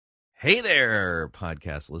Hey there,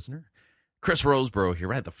 podcast listener. Chris Roseborough here,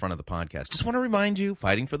 right at the front of the podcast. Just want to remind you,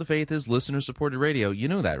 Fighting for the Faith is listener-supported radio. You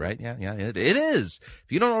know that, right? Yeah, it is. If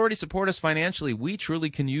you don't already support us financially, we truly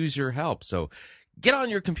can use your help. So get on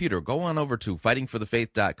your computer, go on over to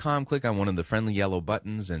fightingforthefaith.com, click on one of the friendly yellow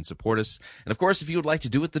buttons and support us. And of course, if you would like to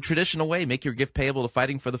do it the traditional way, make your gift payable to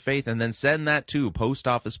Fighting for the Faith and then send that to Post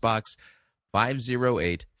Office Box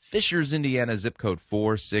 508, Fishers, Indiana, zip code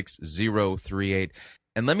 46038.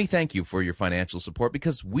 And let me thank you for your financial support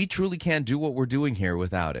because we truly can't do what we're doing here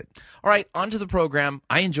without it. All right, on to the program.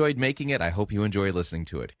 I enjoyed making it. I hope you enjoy listening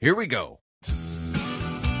to it. Here we go.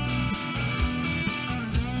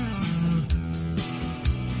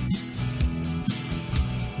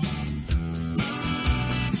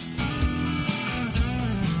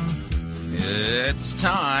 It's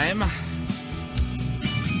time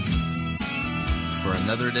for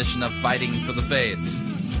another edition of Fighting for the Faith.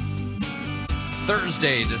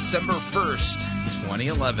 Thursday, December 1st,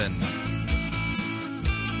 2011.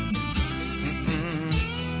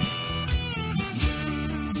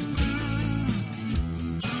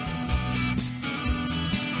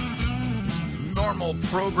 Normal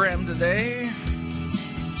program today.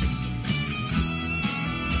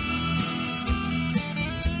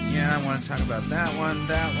 Yeah, I want to talk about that one,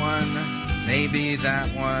 maybe that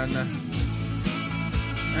one.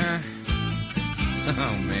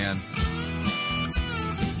 Oh, man.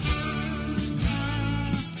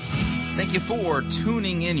 Thank you for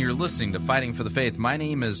tuning in. You're listening to Fighting for the Faith. My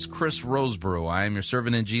name is Chris Roseborough. I am your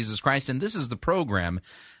servant in Jesus Christ, and this is the program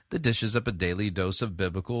that dishes up a daily dose of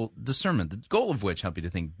biblical discernment, the goal of which help you to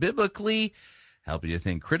think biblically, help you to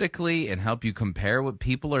think critically, and help you compare what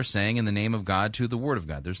people are saying in the name of God to the Word of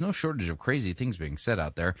God. There's no shortage of crazy things being said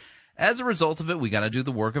out there. As a result of it, we got to do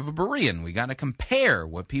the work of a Berean. We got to compare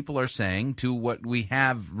what people are saying to what we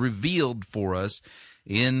have revealed for us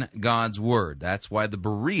in God's Word. That's why the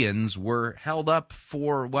Bereans were held up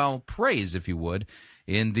for, well, praise, if you would,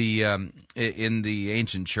 in the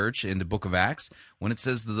ancient church, in the book of Acts, when it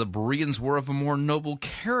says that the Bereans were of a more noble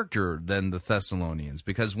character than the Thessalonians,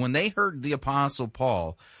 because when they heard the Apostle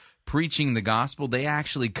Paul preaching the gospel, they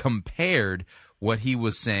actually compared what he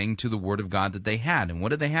was saying to the Word of God that they had. And what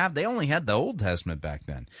did they have? They only had the Old Testament back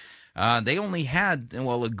then. They only had,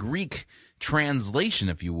 well, a Greek translation,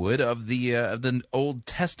 if you would, of the Old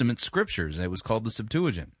Testament scriptures. It was called the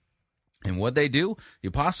Septuagint. And what they do, the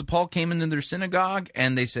Apostle Paul came into their synagogue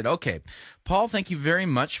and they said, okay, Paul, thank you very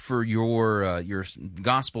much for your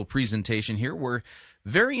gospel presentation here. We're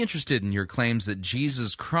very interested in your claims that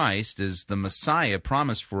Jesus Christ is the Messiah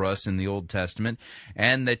promised for us in the Old Testament,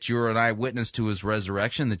 and that you're an eyewitness to his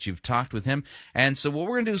resurrection, that you've talked with him. And so what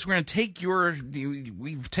we're going to do is we're going to take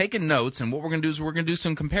we've taken notes, and what we're going to do is we're going to do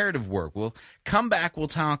some comparative work. We'll come back, we'll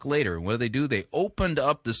talk later. And what do? They opened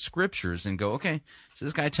up the scriptures and go, okay, is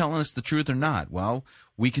this guy telling us the truth or not? Well,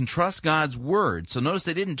 we can trust God's word. So notice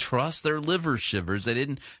they didn't trust their liver shivers. They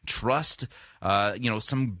didn't trust,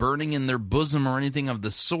 some burning in their bosom or anything of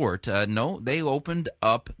the sort. No, they opened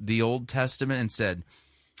up the Old Testament and said,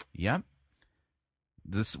 yep,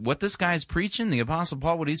 what this guy's preaching, the Apostle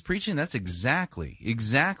Paul, what he's preaching, that's exactly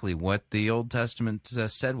what the Old Testament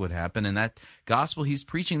said would happen. And that gospel he's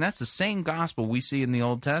preaching, that's the same gospel we see in the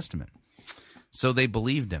Old Testament. So they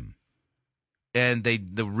believed him. And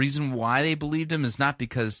the reason why they believed him is not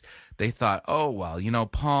because they thought, oh, well,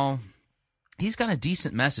 Paul, he's got a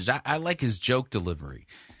decent message. I like his joke delivery.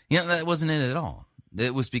 That wasn't it at all.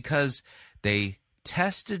 It was because they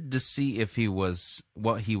tested to see if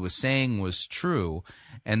what he was saying was true,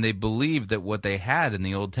 and they believed that what they had in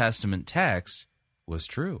the Old Testament text was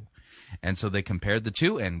true. And so they compared the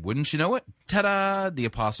two, and wouldn't you know it, ta-da, the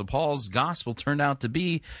Apostle Paul's gospel turned out to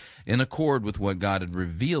be in accord with what God had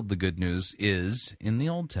revealed the good news is in the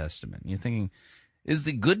Old Testament. You're thinking, is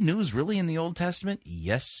the good news really in the Old Testament?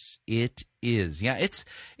 Yes, it is. Yeah,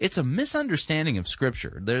 it's a misunderstanding of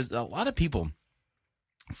Scripture. There's a lot of people,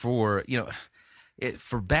 for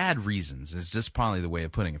bad reasons, is just probably the way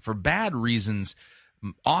of putting it. For bad reasons,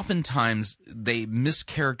 oftentimes they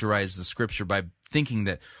mischaracterize the Scripture by thinking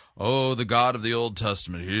that, oh, the God of the Old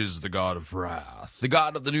Testament, he's the God of wrath. The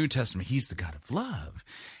God of the New Testament, he's the God of love.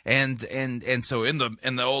 And so in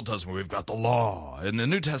the Old Testament, we've got the law. In the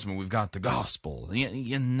New Testament, we've got the gospel.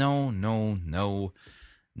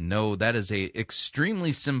 No, that is a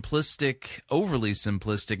extremely simplistic, overly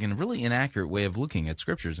simplistic, and really inaccurate way of looking at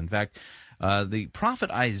scriptures. In fact, the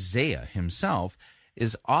prophet Isaiah himself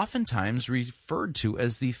is oftentimes referred to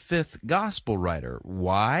as the fifth gospel writer.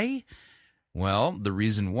 Why? Well, the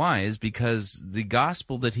reason why is because the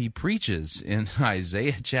gospel that he preaches in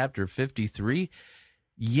Isaiah chapter 53,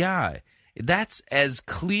 That's as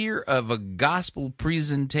clear of a gospel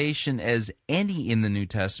presentation as any in the New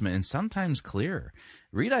Testament, and sometimes clearer.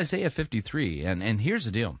 Read Isaiah 53, and here's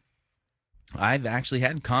the deal. I've actually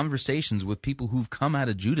had conversations with people who've come out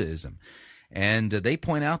of Judaism, and they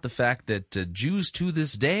point out the fact that Jews to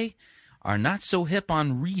this day are not so hip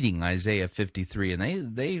on reading Isaiah 53,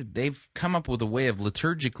 and they've come up with a way of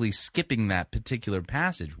liturgically skipping that particular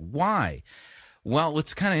passage. Why? Well,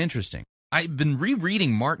 it's kind of interesting. I've been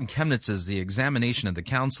rereading Martin Chemnitz's The Examination of the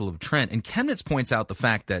Council of Trent, and Chemnitz points out the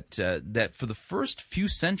fact that that for the first few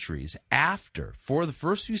centuries after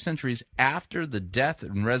the death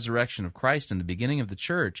and resurrection of Christ and the beginning of the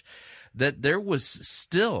church, that there was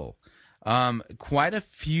still quite a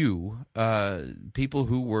few people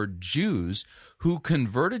who were Jews who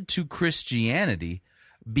converted to Christianity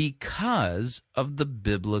because of the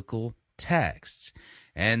biblical texts.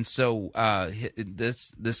 And so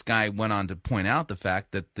this guy went on to point out the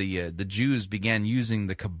fact that the Jews began using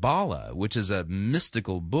the Kabbalah, which is a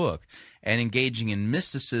mystical book, and engaging in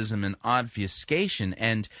mysticism and obfuscation,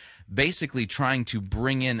 and basically trying to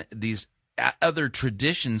bring in these other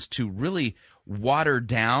traditions to really water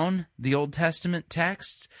down the Old Testament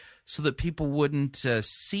texts so that people wouldn't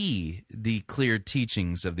see the clear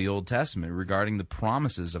teachings of the Old Testament regarding the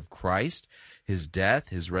promises of Christ, his death,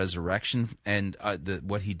 his resurrection, and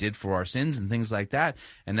what he did for our sins and things like that.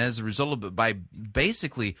 And as a result of it, by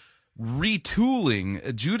basically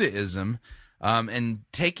retooling Judaism and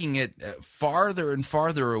taking it farther and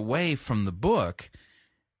farther away from the book,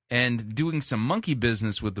 and doing some monkey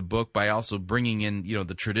business with the book by also bringing in,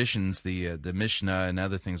 the traditions, the Mishnah and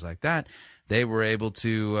other things like that, they were able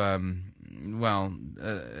to,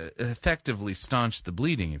 effectively staunch the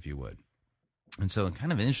bleeding, if you would. And so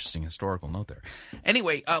kind of an interesting historical note there.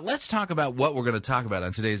 Anyway, let's talk about what we're going to talk about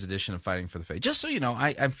on today's edition of Fighting for the Faith. Just so you know,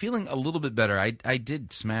 I'm feeling a little bit better. I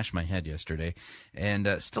did smash my head yesterday,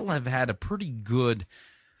 and still have had a pretty good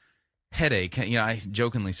headache. I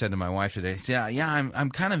jokingly said to my wife today,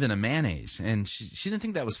 I'm kind of in a mayonnaise, and she didn't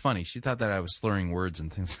think that was funny. She thought that I was slurring words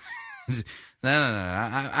and things. No,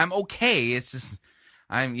 I'm okay. It's just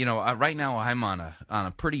right now I'm on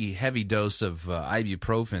a pretty heavy dose of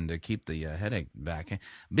ibuprofen to keep the headache back. I'm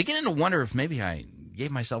beginning to wonder if maybe I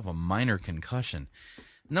gave myself a minor concussion.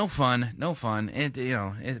 No fun.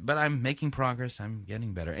 But I'm making progress. I'm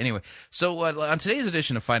getting better. Anyway, so on today's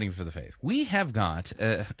edition of Fighting for the Faith, we have got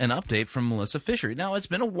an update from Melissa Fisher. Now, it's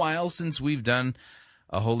been a while since we've done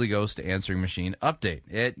a Holy Ghost answering machine update.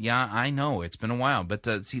 I know it's been a while, but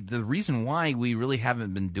see, the reason why we really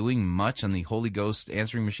haven't been doing much on the Holy Ghost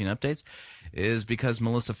answering machine updates is because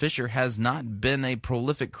Melissa Fisher has not been a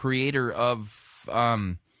prolific creator of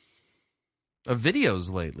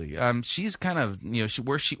videos lately. She's kind of,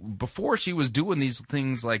 before she was doing these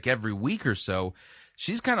things like every week or so,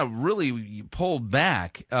 she's kind of really pulled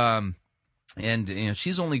back. And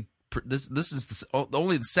she's only this is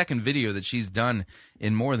only the second video that she's done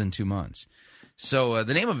in more than 2 months. So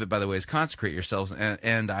the name of it, by the way, is Consecrate Yourselves,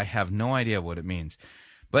 and I have no idea what it means.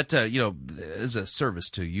 But, as a service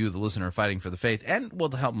to you, the listener of Fighting for the Faith, and,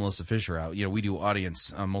 to help Melissa Fisher out, we do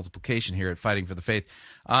audience multiplication here at Fighting for the Faith.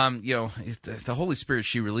 The Holy Spirit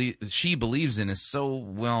she believes in is so,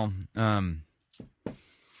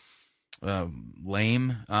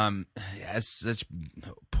 lame, has such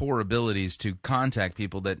poor abilities to contact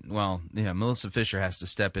people that, Melissa Fisher has to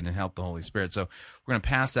step in and help the Holy Spirit. So we're going to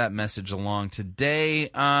pass that message along today.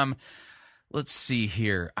 Let's see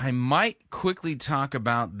here. I might quickly talk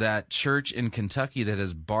about that church in Kentucky that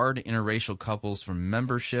has barred interracial couples from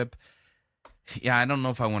membership. Yeah, I don't know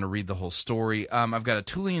if I want to read the whole story. I've got a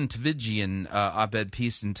Tullian Tchividjian op-ed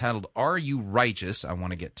piece entitled, Are You Righteous? I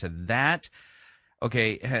want to get to that.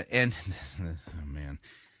 Okay, and, oh man,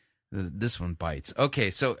 this one bites.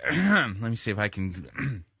 Okay, so let me see if I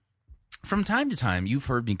can, from time to time, you've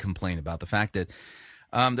heard me complain about the fact that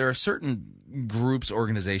there are certain groups,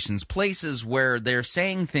 organizations, places where they're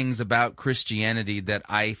saying things about Christianity that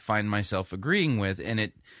I find myself agreeing with, and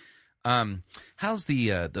it, how's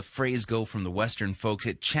the phrase go from the Western folks?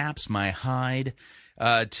 It chaps my hide.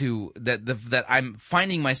 To that I'm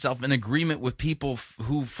finding myself in agreement with people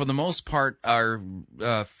who, for the most part, are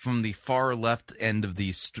from the far left end of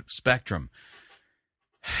the spectrum.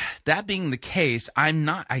 That being the case,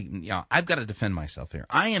 I've got to defend myself here.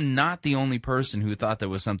 I am not the only person who thought there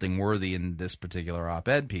was something worthy in this particular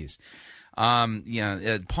op-ed piece. Paul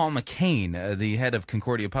McCain, the head of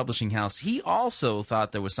Concordia Publishing House, he also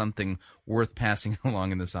thought there was something worth passing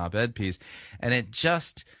along in this op-ed piece, and it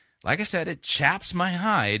just, like I said, it chaps my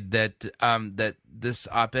hide that that this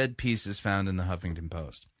op-ed piece is found in the Huffington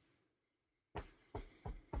Post.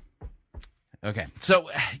 Okay, so,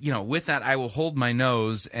 with that, I will hold my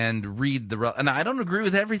nose and read and I don't agree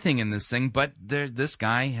with everything in this thing, but this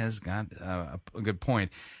guy has got a good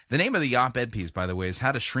point. The name of the op-ed piece, by the way, is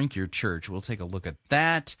How to Shrink Your Church. We'll take a look at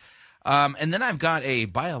that. And then I've got a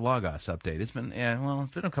BioLogos update. It's been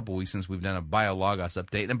a couple weeks since we've done a BioLogos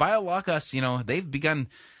update. And BioLogos, they've begun,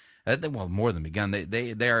 more than begun.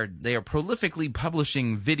 They are prolifically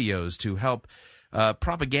publishing videos to help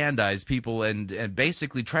propagandize people and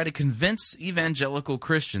basically try to convince evangelical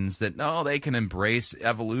Christians that they can embrace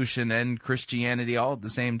evolution and Christianity all at the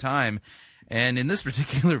same time. And in this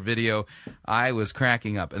particular video, I was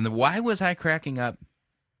cracking up. And why was I cracking up?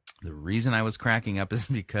 The reason I was cracking up is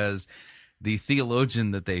because the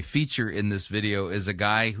theologian that they feature in this video is a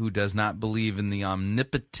guy who does not believe in the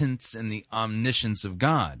omnipotence and the omniscience of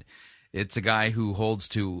God. It's a guy who holds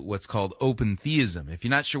to what's called open theism. If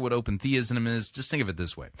you're not sure what open theism is, just think of it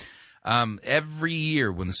this way. Every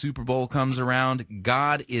year when the Super Bowl comes around,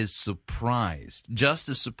 God is surprised, just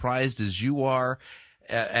as surprised as you are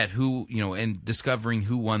at who, and discovering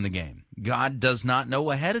who won the game. God does not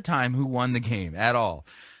know ahead of time who won the game at all.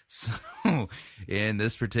 So in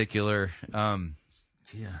this particular, and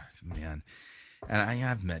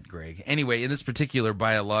I've met Greg. Anyway, in this particular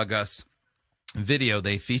BioLogos video,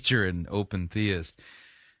 they feature an open theist.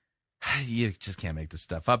 You just can't make this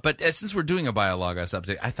stuff up. But since we're doing a BioLogos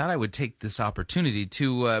update, I thought I would take this opportunity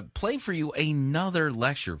to play for you another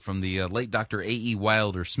lecture from the late Dr. A.E.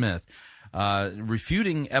 Wilder Smith,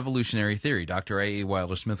 refuting evolutionary theory. Dr. A.E.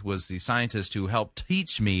 Wilder Smith was the scientist who helped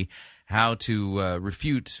teach me how to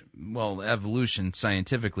refute, evolution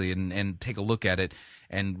scientifically and take a look at it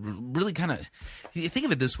and really kind of think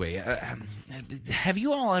of it this way. Have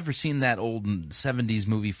you all ever seen that old 70s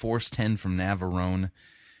movie Force 10 from Navarone?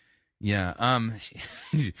 Yeah,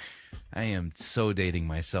 I am so dating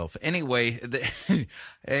myself. Anyway,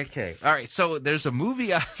 okay, all right. So there's a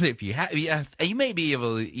movie out there. If you may be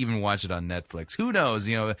able to even watch it on Netflix. Who knows?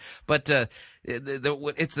 But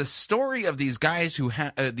it's a story of these guys who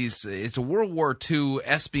it's a World War II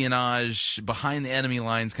espionage, behind the enemy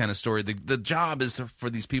lines kind of story. The job is for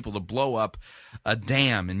these people to blow up a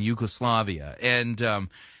dam in Yugoslavia,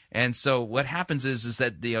 and so what happens is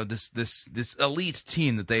that this elite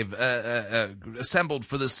team that they've assembled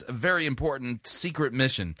for this very important secret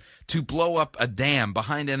mission to blow up a dam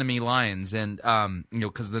behind enemy lines, and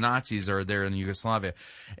because the Nazis are there in Yugoslavia.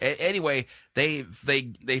 Anyway, they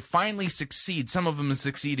finally succeed. Some of them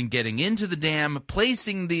succeed in getting into the dam,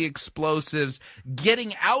 placing the explosives,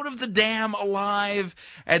 getting out of the dam alive,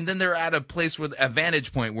 and then they're at a place with a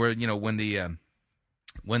vantage point where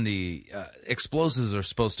when the explosives are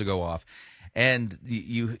supposed to go off, and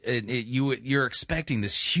you're expecting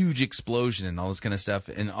this huge explosion and all this kind of stuff,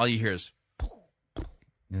 and all you hear is,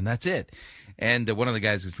 and that's it. And one of the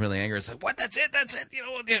guys gets really angry. It's like, what? That's it?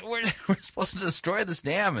 We're supposed to destroy this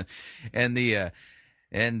dam, and the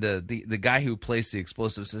guy who placed the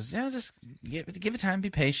explosive says, just give it time, be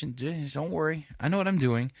patient, just don't worry, I know what I'm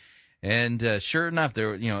doing. And sure enough,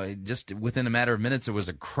 there, just within a matter of minutes, there was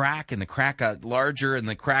a crack, and the crack got larger, and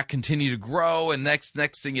the crack continued to grow. And next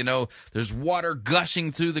thing you know, there's water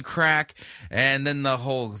gushing through the crack, and then the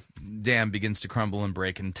whole dam begins to crumble and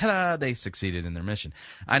break. And ta-da! They succeeded in their mission.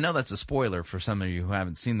 I know that's a spoiler for some of you who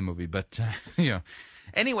haven't seen the movie, but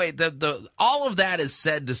Anyway, all of that is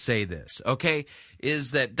said to say this, okay?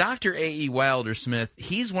 Is that Dr. A.E. Wilder Smith?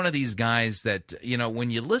 He's one of these guys that when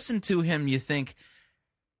you listen to him, you think,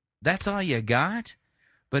 that's all you got?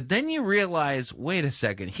 But then you realize, wait a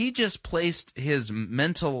second, he just placed his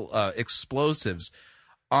mental explosives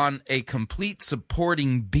on a complete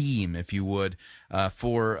supporting beam, if you would,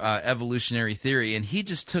 for evolutionary theory, and he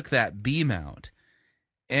just took that beam out.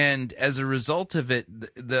 And as a result of it,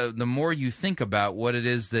 the more you think about what it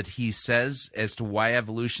is that he says as to why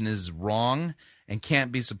evolution is wrong and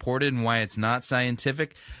can't be supported and why it's not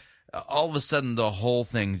scientific, all of a sudden the whole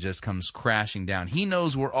thing just comes crashing down. He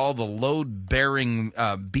knows where all the load-bearing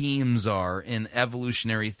beams are in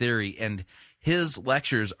evolutionary theory, and his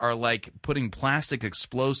lectures are like putting plastic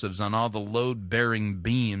explosives on all the load-bearing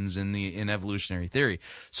beams in evolutionary theory.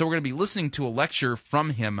 So we're going to be listening to a lecture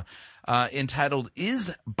from him entitled,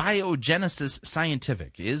 Is Biogenesis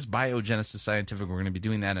Scientific? Is Biogenesis Scientific? We're going to be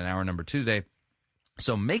doing that in hour number 2 today.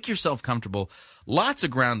 So make yourself comfortable. Lots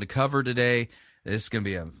of ground to cover today. It's going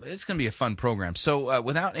to be a fun program. So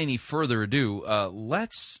without any further ado,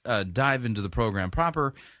 let's dive into the program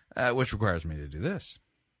proper, which requires me to do this.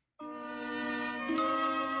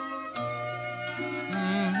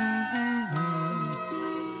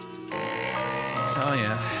 Oh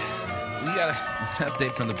yeah, we got an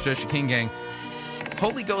update from the Patricia King Gang.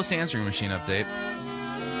 Holy Ghost answering machine update.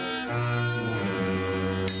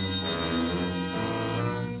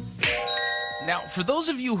 Now, for those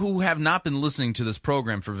of you who have not been listening to this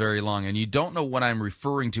program for very long and you don't know what I'm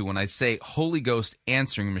referring to when I say Holy Ghost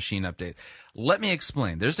answering machine update, let me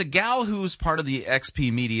explain. There's a gal who's part of the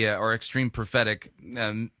XP Media or Extreme Prophetic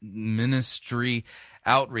Ministry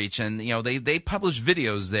outreach, and they publish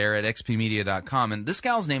videos there at xpmedia.com, and this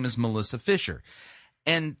gal's name is Melissa Fisher.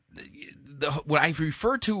 And what I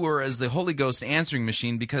refer to her as the Holy Ghost answering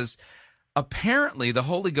machine because apparently the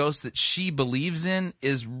Holy Ghost that she believes in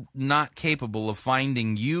is not capable of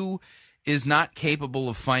finding you, is not capable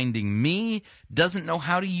of finding me, doesn't know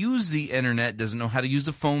how to use the internet, doesn't know how to use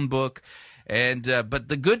a phone book. And but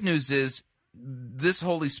the good news is this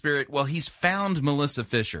Holy Spirit, well, he's found Melissa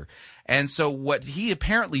Fisher. And so what he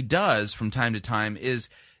apparently does from time to time is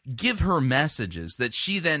give her messages that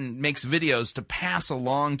she then makes videos to pass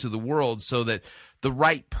along to the world so that the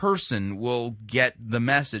right person will get the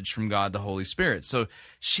message from God the Holy Spirit. So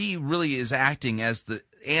she really is acting as the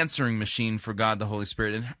answering machine for God the Holy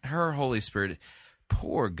Spirit. And her Holy Spirit,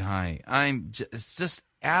 poor guy, it's just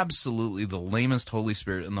absolutely the lamest Holy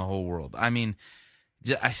Spirit in the whole world. I mean,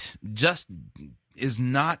 just is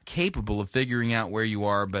not capable of figuring out where you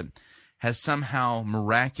are, but has somehow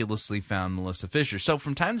miraculously found Melissa Fisher. So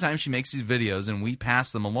from time to time, she makes these videos, and we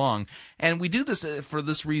pass them along. And we do this for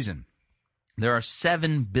this reason. There are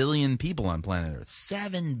 7 billion people on planet Earth.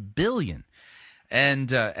 7 billion.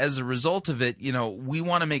 And as a result of it, we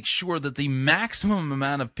want to make sure that the maximum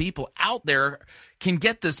amount of people out there can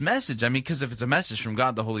get this message. I mean, because if it's a message from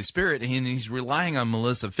God the Holy Spirit, and he's relying on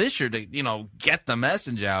Melissa Fisher to, get the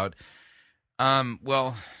message out,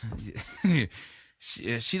 well,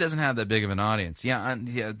 she doesn't have that big of an audience. Yeah,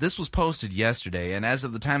 this was posted yesterday, and as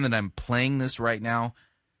of the time that I'm playing this right now,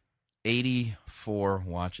 84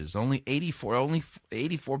 watches. Only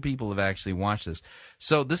 84 people have actually watched this.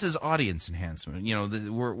 So this is audience enhancement.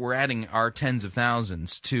 We're adding our tens of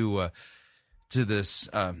thousands to this,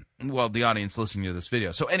 the audience listening to this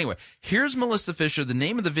video. So anyway, here's Melissa Fisher. The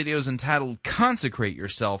name of the video is entitled Consecrate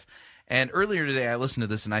Yourself. And earlier today I listened to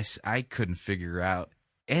this and I couldn't figure out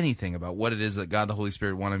anything about what it is that God the Holy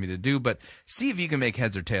Spirit wanted me to do, but see if you can make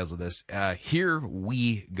heads or tails of this. Here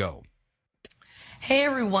we go. Hey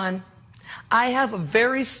everyone, I have a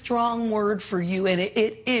very strong word for you, and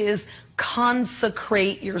it is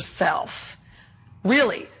consecrate yourself.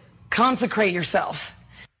 Really, consecrate yourself.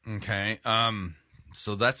 Okay,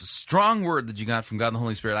 so that's a strong word that you got from God and the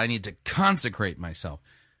Holy Spirit. I need to consecrate myself.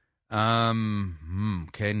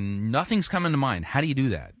 Okay, nothing's coming to mind. How do you do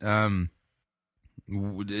that?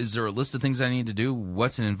 Is there a list of things I need to do?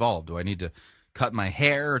 What's it involved? Do I need to cut my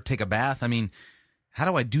hair or take a bath? I mean, how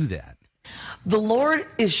do I do that? The Lord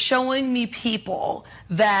is showing me people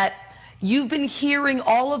that you've been hearing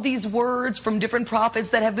all of these words from different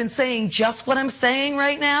prophets that have been saying just what I'm saying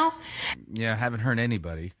right now. Yeah, I haven't heard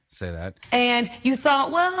anybody say that. And you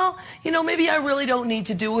thought, well, maybe I really don't need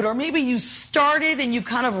to do it. Or maybe you started and you've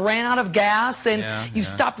kind of ran out of gas and you've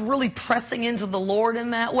stopped really pressing into the Lord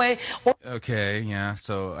in that way. Okay, yeah.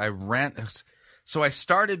 So I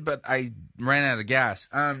started, but I ran out of gas.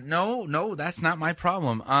 No, that's not my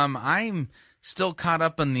problem. I'm still caught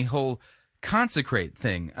up in the whole consecrate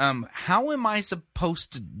thing. How am I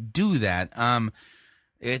supposed to do that? I've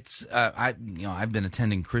been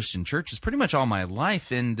attending Christian churches pretty much all my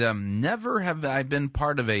life, and never have I been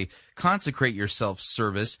part of a consecrate yourself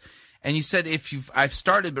service. And you said I've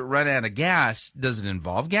started but run out of gas, does it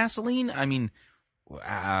involve gasoline? I mean,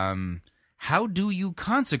 how do you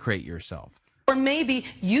consecrate yourself? Or maybe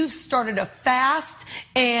you've started a fast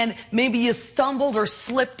and maybe you stumbled or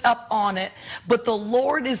slipped up on it. But the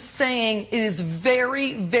Lord is saying it is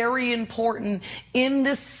very, very important in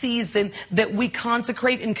this season that we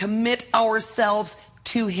consecrate and commit ourselves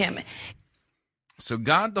to Him. So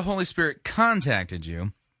God, the Holy Spirit, contacted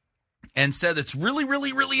you and said it's really,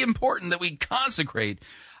 really, really important that we consecrate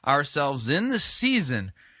ourselves in this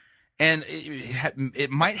season. And it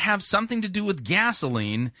might have something to do with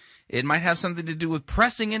gasoline. It might have something to do with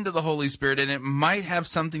pressing into the Holy Spirit, and it might have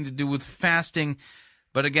something to do with fasting.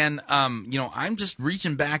 But again, I'm just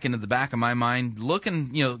reaching back into the back of my mind,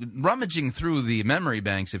 looking, rummaging through the memory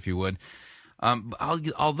banks, if you would.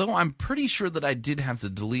 Although I'm pretty sure that I did have to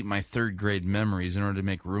delete my third grade memories in order to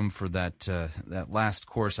make room for that last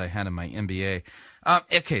course I had in my MBA.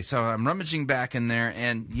 Okay, so I'm rummaging back in there,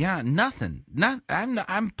 and yeah, nothing.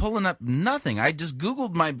 I'm pulling up nothing. I just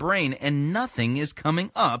Googled my brain, and nothing is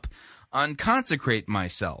coming up on consecrate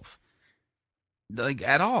myself, like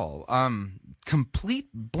at all. Complete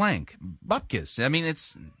blank. Bupkis. I mean,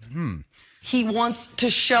 it's. He wants to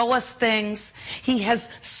show us things. He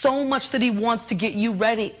has so much that he wants to get you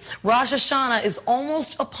ready. Rosh Hashanah is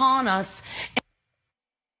almost upon us.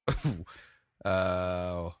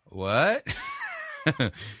 What?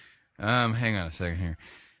 Hang on a second here.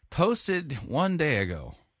 Posted 1 day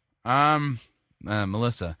ago.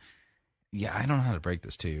 Melissa, yeah, I don't know how to break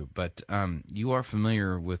this to you, but you are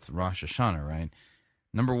familiar with Rosh Hashanah, right?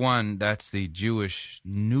 Number one, that's the Jewish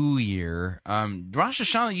New Year. Rosh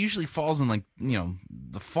Hashanah usually falls in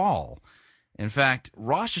the fall. In fact,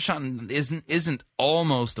 Rosh Hashanah isn't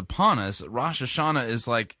almost upon us. Rosh Hashanah is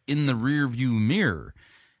like in the rearview mirror.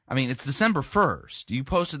 I mean, it's December 1st. You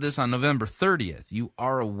posted this on November 30th. You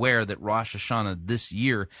are aware that Rosh Hashanah this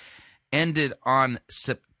year ended on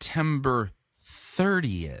September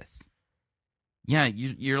 30th. Yeah,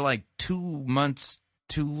 you're like 2 months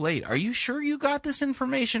too late. Are you sure you got this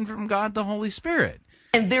information from God the Holy Spirit?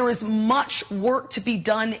 And there is much work to be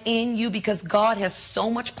done in you because God has so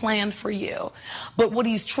much planned for you. But what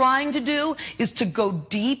he's trying to do is to go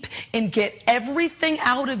deep and get everything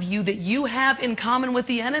out of you that you have in common with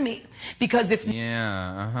the enemy. Because if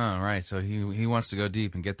right. So he wants to go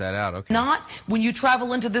deep and get that out. Okay. Not, when you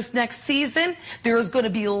travel into this next season, there is going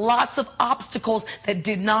to be lots of obstacles that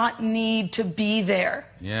did not need to be there.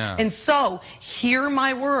 Yeah. And so, hear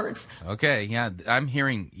my words. Okay, yeah, I'm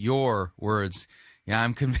hearing your words. Yeah,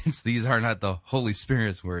 I'm convinced these are not the Holy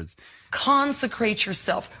Spirit's words. Consecrate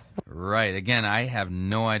yourself. Right. Again, I have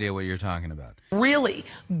no idea what you're talking about. Really,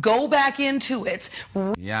 go back into it.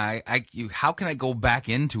 Yeah, how can I go back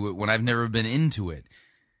into it when I've never been into it?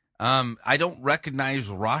 I don't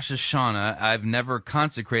recognize Rosh Hashanah. I've never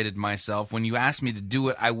consecrated myself. When you ask me to do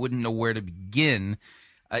it, I wouldn't know where to begin.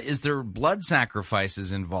 Is there blood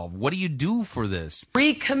sacrifices involved? What do you do for this?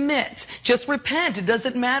 Recommit. Just repent. It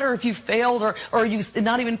doesn't matter if you failed or you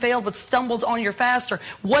not even failed but stumbled on your fast or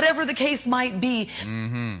whatever the case might be.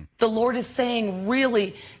 Mm-hmm. The Lord is saying,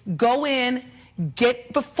 really, go in,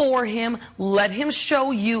 get before him, let him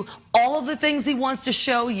show you all of the things he wants to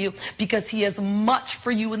show you because he has much for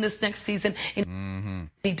you in this next season. And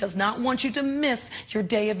he does not want you to miss your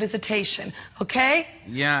day of visitation. Okay?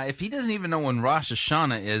 Yeah, if he doesn't even know when Rosh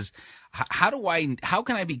Hashanah is, how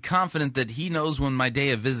can I be confident that he knows when my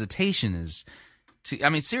day of visitation is? I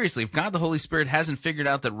mean, seriously, if God the Holy Spirit hasn't figured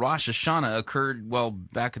out that Rosh Hashanah occurred,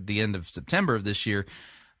 back at the end of September of this year,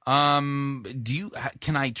 can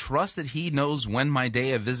I trust that he knows when my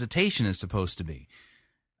day of visitation is supposed to be?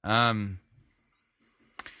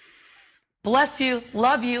 Bless you,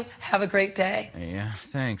 love you, have a great day. Yeah,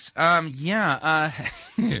 thanks. Right.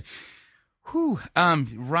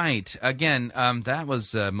 Again, that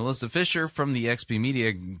was Melissa Fisher from the XP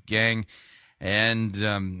Media gang, and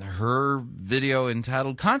her video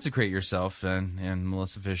entitled "Consecrate Yourself," and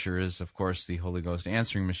Melissa Fisher is, of course, the Holy Ghost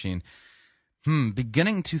answering machine.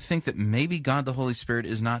 Beginning to think that maybe God the Holy Spirit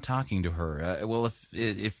is not talking to her.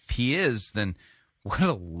 If he is, then what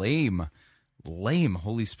a lame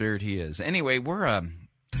Holy Spirit he is. Anyway, we're up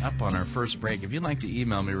on our first break. If you'd like to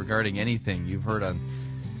email me regarding anything you've heard on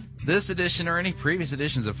this edition or any previous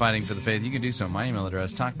editions of Fighting for the Faith, you can do so. My email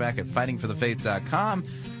address, talkback@fightingforthefaith.com.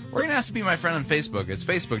 Or you can ask to be my friend on Facebook. It's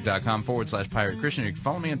facebook.com/Pirate Christian. You can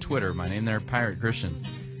follow me on Twitter. My name there, Pirate Christian.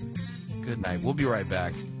 Good night. We'll be right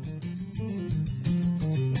back.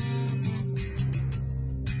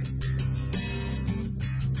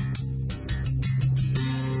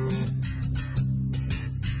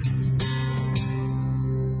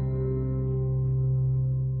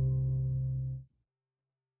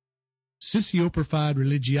 Sissy-oprified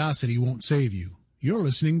religiosity won't save you. You're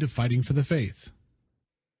listening to Fighting for the Faith.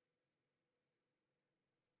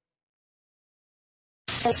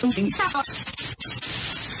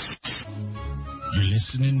 You're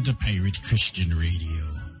listening to Pirate Christian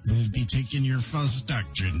Radio. We'll be taking your false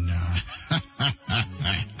doctrine now.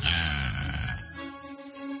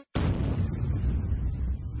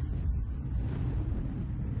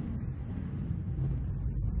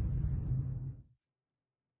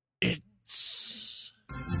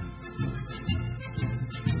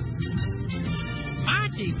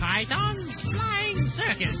 Monty Python's Flying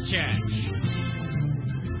Circus Church.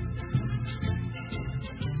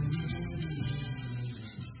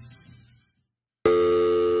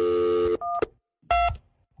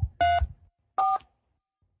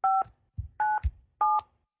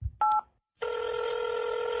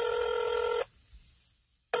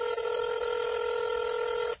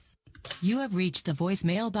 You have reached the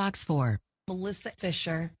voicemail box for Melissa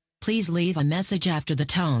Fisher. Please leave a message after the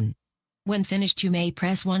tone. When finished, you may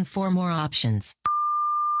press 1 for more options.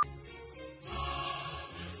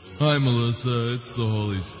 Hi, Melissa. It's the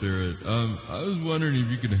Holy Spirit. I was wondering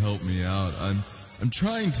if you could help me out. I'm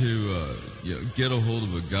trying to get a hold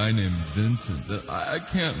of a guy named Vincent. I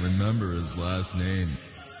can't remember his last name.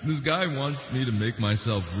 This guy wants me to make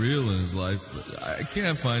myself real in his life, but I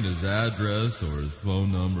can't find his address or his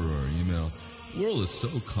phone number or email. The world is so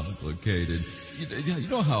complicated. You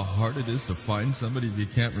know how hard it is to find somebody if you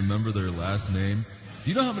can't remember their last name? Do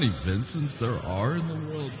you know how many Vincents there are in the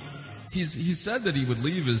world? He said that he would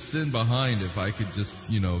leave his sin behind if I could just,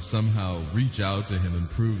 somehow reach out to him and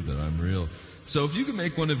prove that I'm real. So if you can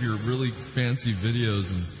make one of your really fancy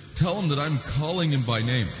videos and tell him that I'm calling him by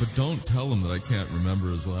name, but don't tell him that I can't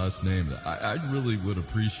remember his last name, I really would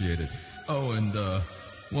appreciate it. Oh, and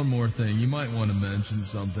one more thing. You might want to mention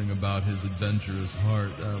something about his adventurous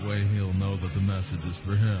heart. That way he'll know that the message is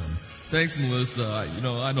for him. Thanks, Melissa. I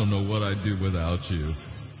don't know what I'd do without you.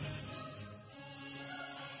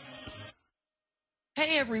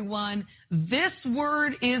 Hey everyone, this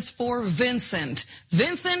word is for Vincent.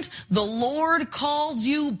 Vincent, the Lord calls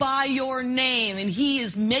you by your name, and he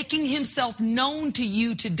is making himself known to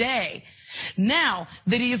you today. Now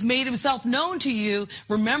that he has made himself known to you,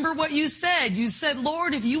 remember what you said. You said,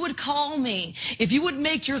 Lord, if you would call me, if you would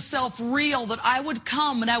make yourself real, that I would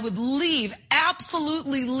come and I would leave,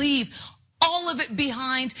 absolutely leave all of it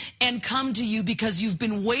behind and come to you because you've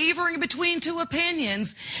been wavering between two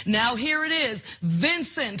opinions. Now here it is.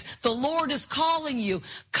 Vincent, the Lord is calling you.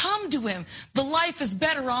 Come to him. The life is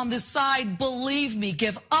better on this side. Believe me.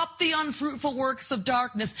 Give up the unfruitful works of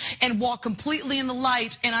darkness and walk completely in the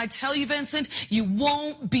light. And I tell you, Vincent, you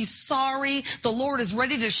won't be sorry. The Lord is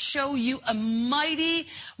ready to show you a mighty,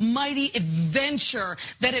 mighty adventure.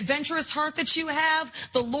 That adventurous heart that you have,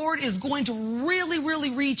 the Lord is going to really, really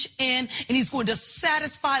reach in, and he's going to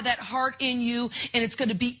satisfy that heart in you, and it's going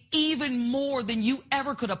to be even more than you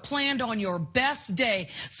ever could have planned on your best day.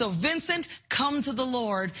 So Vincent, come to the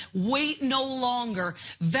Lord. Wait no longer.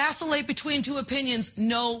 Vacillate between two opinions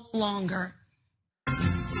no longer.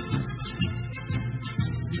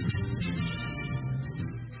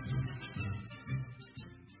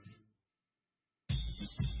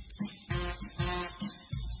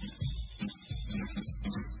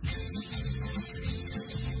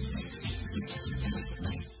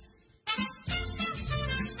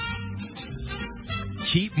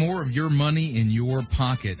 Keep more of your money in your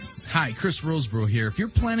pocket. Hi, Chris Roseborough here. If you're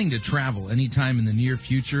planning to travel anytime in the near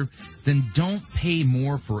future, then don't pay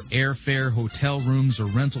more for airfare, hotel rooms, or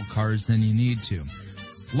rental cars than you need to.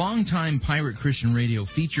 Longtime Pirate Christian Radio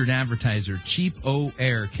featured advertiser Cheap O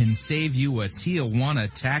Air can save you a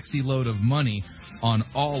Tijuana taxi load of money on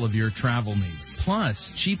all of your travel needs.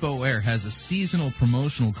 Plus, Cheap O Air has a seasonal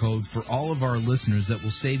promotional code for all of our listeners that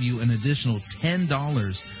will save you an additional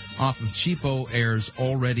 $10 off of Cheap O Air's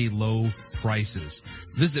already low prices.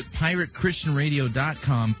 Visit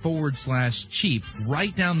piratechristianradio.com/cheap.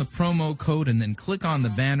 Write down the promo code and then click on the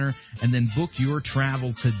banner and then book your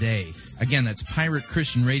travel today. Again, that's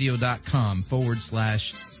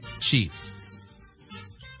piratechristianradio.com/cheap.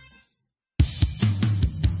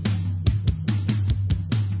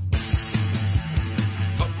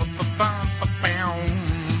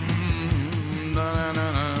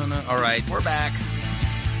 All right, we're back.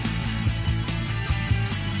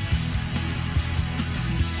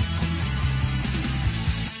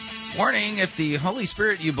 Warning, if the Holy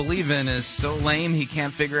Spirit you believe in is so lame he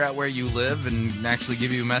can't figure out where you live and actually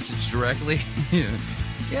give you a message directly,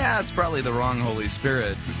 yeah, it's probably the wrong Holy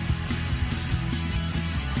Spirit.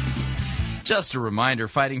 Just a reminder,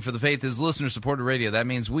 Fighting for the Faith is listener-supported radio. That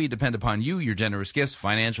means we depend upon you, your generous gifts,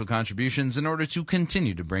 financial contributions, in order to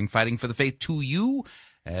continue to bring Fighting for the Faith to you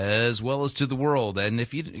as well as to the world. And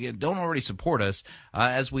if you don't already support us,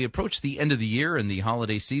 as we approach the end of the year and the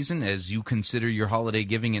holiday season, as you consider your holiday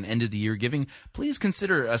giving and end-of-the-year giving, please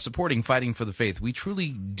consider supporting Fighting for the Faith. We truly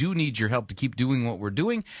do need your help to keep doing what we're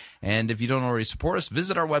doing. And if you don't already support us,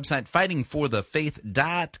 visit our website,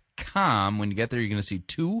 fightingforthefaith.com. When you get there, you're going to see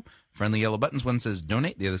two friendly yellow buttons. One says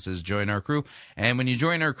donate, the other says join our crew. And when you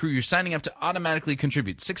join our crew, you're signing up to automatically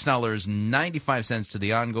contribute $6.95 to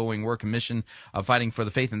the ongoing work and mission of Fighting for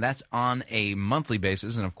the Faith, and that's on a monthly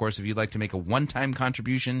basis. And of course, if you'd like to make a one-time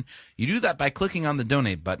contribution, you do that by clicking on the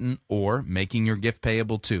donate button or making your gift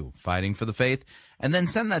payable to Fighting for the Faith, and then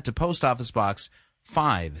send that to Post Office Box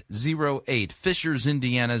 508, Fishers,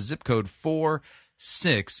 Indiana, zip code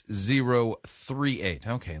 46038.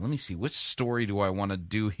 Okay, let me see. Which story do I want to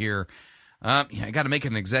do here? I got to make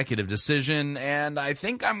an executive decision, and I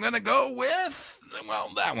think I'm going to go with,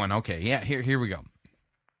 well, that one. Okay, yeah, here we go.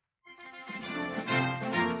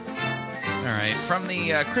 All right, from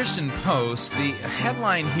the Christian Post, the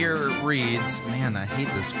headline here reads, man, I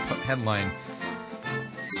hate this headline.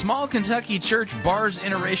 Small Kentucky church bars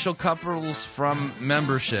interracial couples from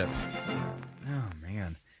membership. Oh,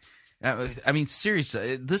 man. I mean,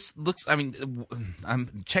 seriously, this looks, I mean,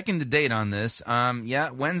 I'm checking the date on this.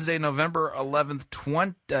 Wednesday, November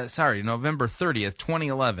 11th, November 30th,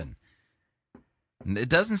 2011. It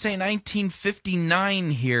doesn't say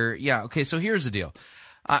 1959 here. Yeah, okay, so here's the deal.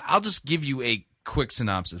 I'll just give you a quick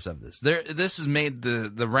synopsis of this. This has made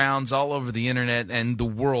the rounds all over the internet and the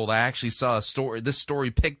world. I actually saw this story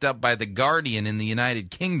picked up by The Guardian in the United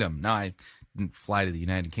Kingdom. Now, I didn't fly to the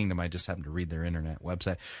United Kingdom. I just happened to read their internet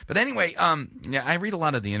website. But anyway, I read a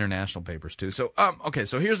lot of the international papers too. So, okay,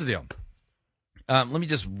 so here's the deal. Let me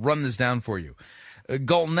just run this down for you.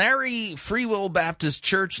 Gulnary Free Will Baptist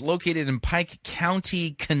Church, located in Pike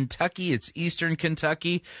County, Kentucky. It's eastern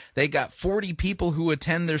Kentucky. They got 40 people who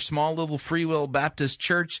attend their small little Free Will Baptist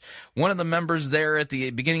church. One of the members there at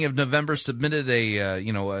the beginning of November submitted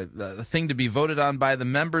a thing to be voted on by the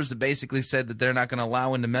members that basically said that they're not going to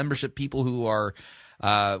allow into membership people who are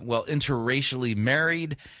interracially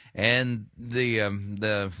married, and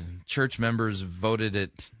the church members voted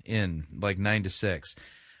it in like 9-6.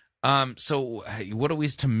 So what are we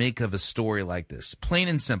to make of a story like this? Plain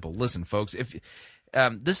and simple. Listen, folks, if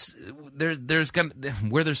there's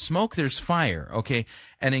where there's smoke, there's fire, okay?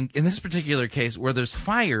 And in this particular case, where there's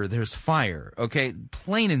fire, okay?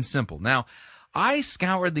 Plain and simple. Now, I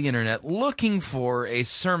scoured the internet looking for a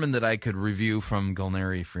sermon that I could review from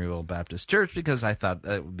Gulnary Free Will Baptist Church because I thought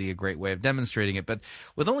that would be a great way of demonstrating it. But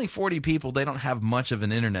with only 40 people, they don't have much of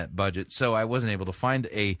an internet budget, so I wasn't able to find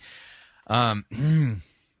a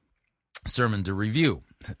sermon to review.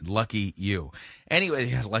 Lucky you.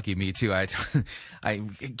 Anyway, lucky me too. I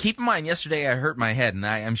keep in mind, yesterday I hurt my head, and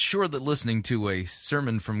I am sure that listening to a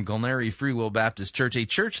sermon from Gulnary Free Will Baptist Church, a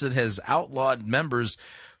church that has outlawed members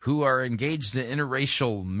who are engaged in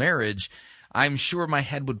interracial marriage, I'm sure my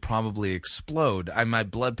head would probably explode. My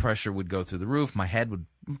blood pressure would go through the roof. My head would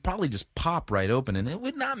probably just pop right open, and it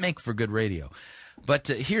would not make for good radio. But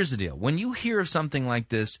here's the deal. When you hear of something like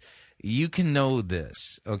this, you can know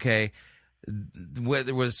this, okay? Where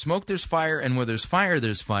there's smoke, there's fire, and where there's fire,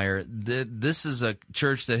 there's fire. This is a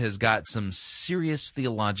church that has got some serious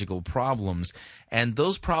theological problems, and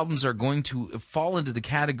those problems are going to fall into the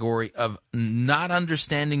category of not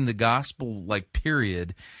understanding the gospel, like,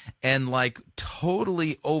 period, and, like,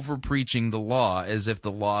 totally over-preaching the law as if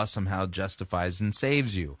the law somehow justifies and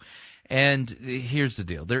saves you. And here's the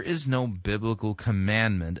deal. There is no biblical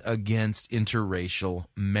commandment against interracial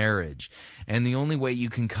marriage. And the only way you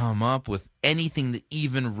can come up with anything that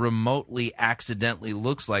even remotely accidentally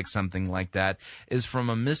looks like something like that is from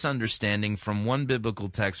a misunderstanding from one biblical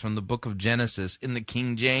text from the book of Genesis in the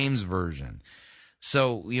King James Version.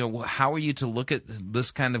 So, how are you to look at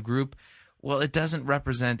this kind of group? Well, it doesn't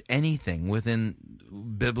represent anything within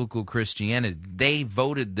biblical Christianity. They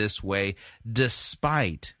voted this way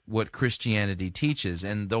despite what Christianity teaches,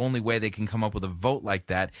 and the only way they can come up with a vote like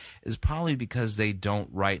that is probably because they don't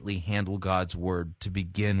rightly handle God's word to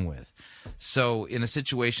begin with. So in a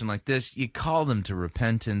situation like this, you call them to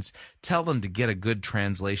repentance, tell them to get a good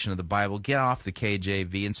translation of the Bible, get off the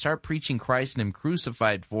KJV, and start preaching Christ and Him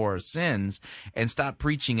crucified for our sins, and stop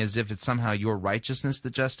preaching as if it's somehow your righteousness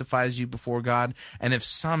that justifies you before God, and if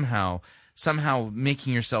somehow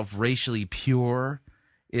making yourself racially pure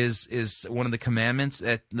is one of the commandments.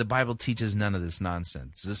 That the Bible teaches none of this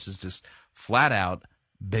nonsense. This is just flat out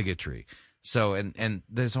bigotry. So, and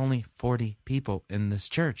there's only 40 people in this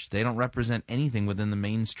church. They don't represent anything within the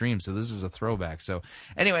mainstream. So this is a throwback. So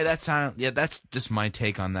anyway, that's just my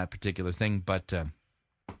take on that particular thing. But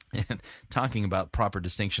talking about proper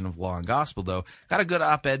distinction of law and gospel, though, got a good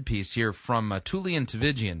op-ed piece here from Tullian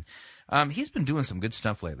Tchividjian. He's been doing some good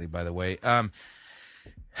stuff lately, by the way.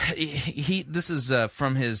 This is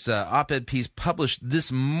from his op-ed piece published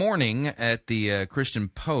this morning at the Christian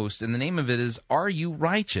Post, and the name of it is, Are You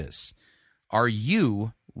Righteous? Are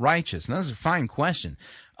you righteous? Now, that's a fine question.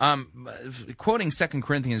 Quoting 2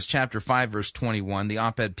 Corinthians chapter 5, verse 21, the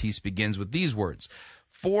op-ed piece begins with these words,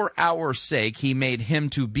 For our sake he made him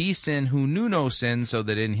to be sin who knew no sin, so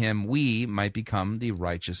that in him we might become the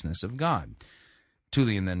righteousness of God.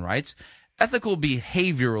 Tullian then writes, Ethical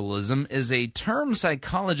behavioralism is a term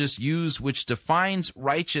psychologists use which defines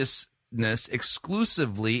righteousness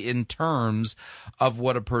exclusively in terms of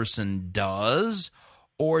what a person does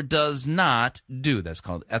or does not do. That's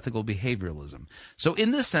called ethical behavioralism. So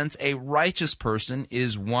in this sense, a righteous person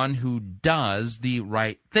is one who does the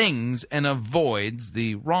right things and avoids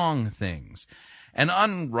the wrong things. An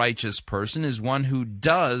unrighteous person is one who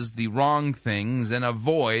does the wrong things and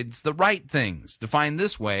avoids the right things. Defined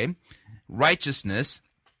this way, righteousness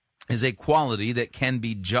is a quality that can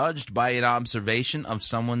be judged by an observation of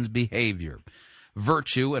someone's behavior.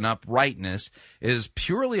 virtue, and uprightness is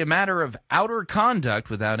purely a matter of outer conduct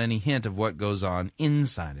without any hint of what goes on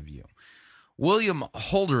inside of you. William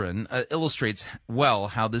Holderan illustrates well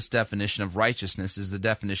how this definition of righteousness is the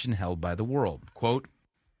definition held by the world. Quote,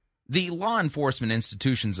 "The law enforcement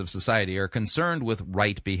institutions of society are concerned with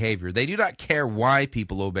right behavior. They do not care why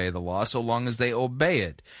people obey the law so long as they obey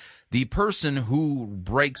it. The person who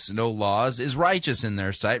breaks no laws is righteous in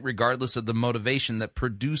their sight, regardless of the motivation that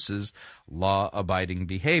produces law-abiding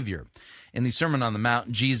behavior." In the Sermon on the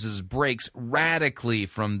Mount, Jesus breaks radically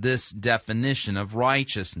from this definition of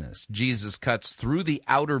righteousness. Jesus cuts through the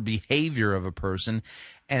outer behavior of a person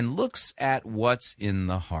and looks at what's in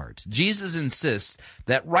the heart. Jesus insists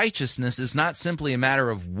that righteousness is not simply a matter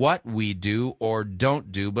of what we do or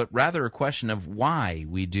don't do, but rather a question of why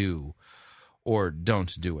we do or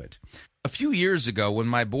don't do it. A few years ago, when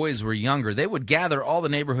my boys were younger, they would gather all the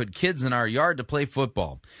neighborhood kids in our yard to play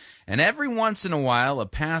football. And every once in a while, a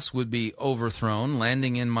pass would be overthrown,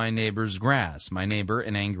 landing in my neighbor's grass. My neighbor,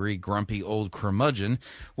 an angry, grumpy old curmudgeon,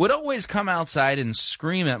 would always come outside and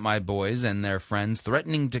scream at my boys and their friends,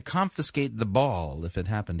 threatening to confiscate the ball if it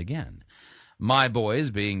happened again. My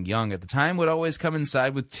boys, being young at the time, would always come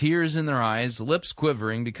inside with tears in their eyes, lips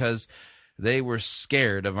quivering because they were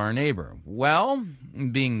scared of our neighbor. Well,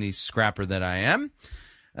 being the scrapper that I am,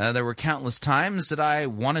 there were countless times that I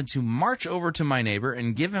wanted to march over to my neighbor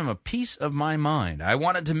and give him a piece of my mind. I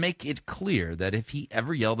wanted to make it clear that if he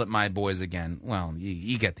ever yelled at my boys again, well,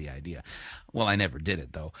 you get the idea. Well, I never did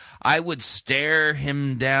it, though. I would stare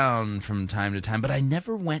him down from time to time, but I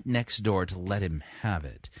never went next door to let him have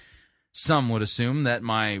it. Some would assume that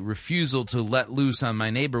my refusal to let loose on my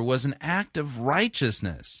neighbor was an act of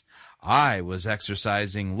righteousness. I was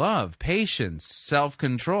exercising love, patience,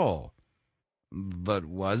 self-control. But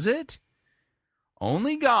was it?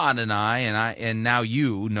 Only God and now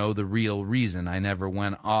you know the real reason I never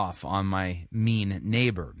went off on my mean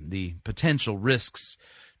neighbor. The potential risks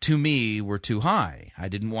to me were too high. I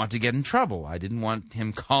didn't want to get in trouble. I didn't want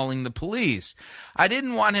him calling the police. I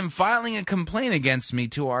didn't want him filing a complaint against me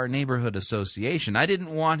to our neighborhood association. I didn't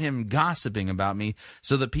want him gossiping about me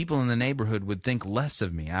so that people in the neighborhood would think less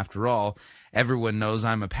of me. After all, everyone knows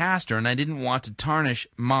I'm a pastor, and I didn't want to tarnish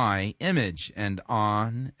my image, and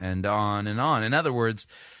on and on and on. In other words,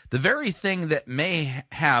 the very thing that may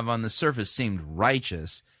have on the surface seemed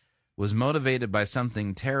righteous was motivated by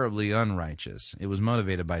something terribly unrighteous. It was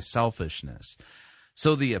motivated by selfishness.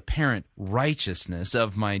 So the apparent righteousness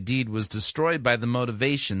of my deed was destroyed by the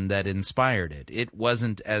motivation that inspired it. It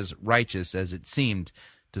wasn't as righteous as it seemed,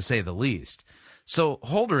 to say the least. So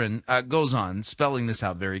Holderan goes on, spelling this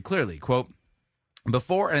out very clearly. Quote,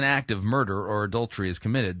 "Before an act of murder or adultery is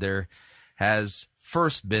committed, there has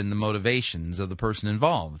first been the motivations of the person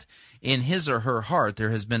involved. In his or her heart, there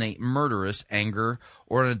has been a murderous anger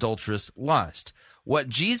or an adulterous lust. What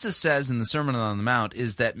Jesus says in the Sermon on the Mount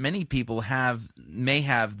is that many people may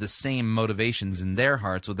have the same motivations in their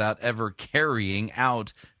hearts without ever carrying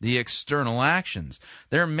out the external actions.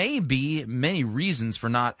 There may be many reasons for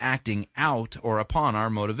not acting out or upon our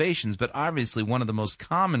motivations, but obviously one of the most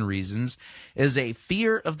common reasons is a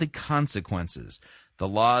fear of the consequences. The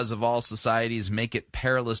laws of all societies make it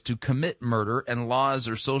perilous to commit murder, and laws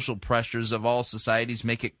or social pressures of all societies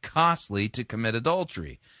make it costly to commit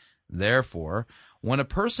adultery. Therefore, when a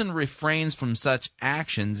person refrains from such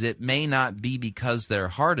actions, it may not be because their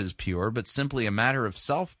heart is pure, but simply a matter of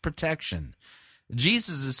self-protection.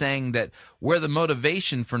 Jesus is saying that where the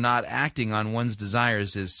motivation for not acting on one's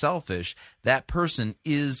desires is selfish, that person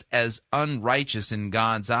is as unrighteous in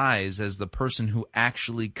God's eyes as the person who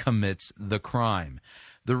actually commits the crime.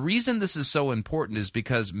 The reason this is so important is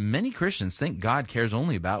because many Christians think God cares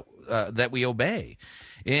only about that we obey.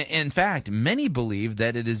 In fact, many believe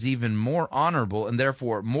that it is even more honorable and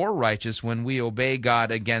therefore more righteous when we obey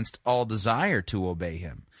God against all desire to obey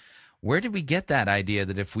Him. Where did we get that idea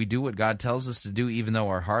that if we do what God tells us to do, even though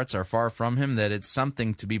our hearts are far from Him, that it's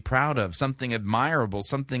something to be proud of, something admirable,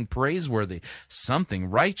 something praiseworthy, something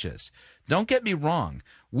righteous? Don't get me wrong.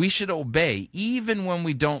 We should obey even when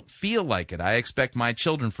we don't feel like it. I expect my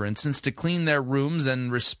children, for instance, to clean their rooms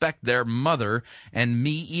and respect their mother and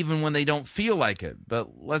me even when they don't feel like it.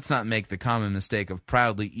 But let's not make the common mistake of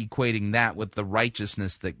proudly equating that with the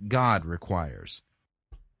righteousness that God requires.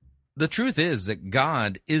 The truth is that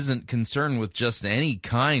God isn't concerned with just any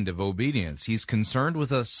kind of obedience. He's concerned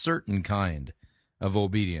with a certain kind of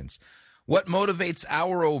obedience. What motivates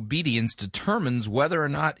our obedience determines whether or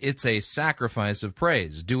not it's a sacrifice of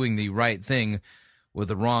praise. Doing the right thing with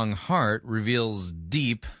the wrong heart reveals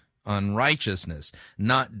deep unrighteousness,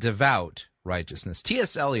 not devout righteousness.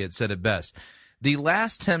 T.S. Eliot said it best. The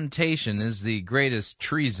last temptation is the greatest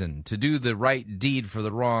treason, to do the right deed for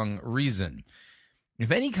the wrong reason. If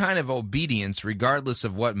any kind of obedience, regardless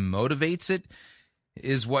of what motivates it,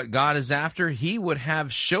 is what God is after, he would have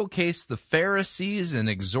showcased the Pharisees and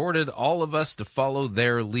exhorted all of us to follow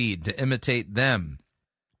their lead, to imitate them.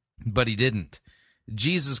 But he didn't.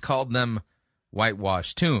 Jesus called them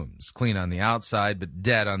whitewashed tombs, clean on the outside but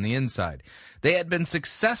dead on the inside. They had been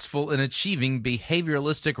successful in achieving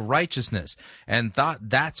behavioralistic righteousness and thought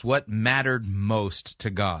that's what mattered most to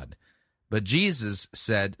God. But Jesus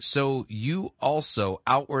said, "So you also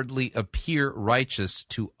outwardly appear righteous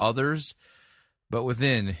to others, but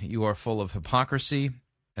within you are full of hypocrisy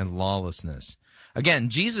and lawlessness." Again,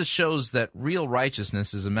 Jesus shows that real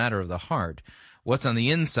righteousness is a matter of the heart. What's on the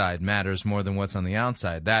inside matters more than what's on the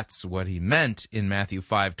outside. That's what he meant in Matthew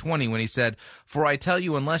 5:20 when he said, "For I tell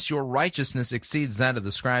you, unless your righteousness exceeds that of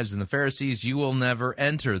the scribes and the Pharisees, you will never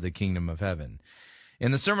enter the kingdom of heaven."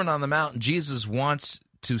 In the Sermon on the Mount, Jesus wants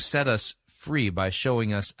to set us free by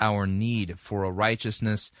showing us our need for a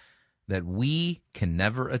righteousness that we can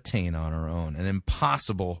never attain on our own, an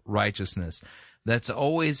impossible righteousness that's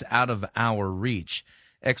always out of our reach.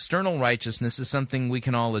 External righteousness is something we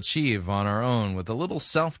can all achieve on our own with a little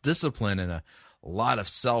self-discipline and a lot of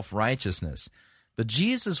self-righteousness. But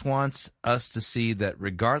Jesus wants us to see that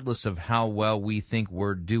regardless of how well we think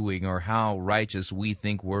we're doing or how righteous we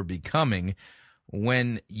think we're becoming,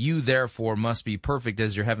 when you therefore must be perfect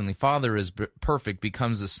as your heavenly Father is perfect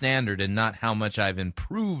becomes the standard and not how much I've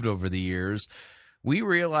improved over the years, we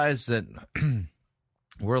realize that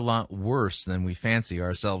we're a lot worse than we fancy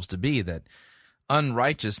ourselves to be, that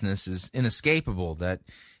unrighteousness is inescapable, that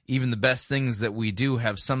even the best things that we do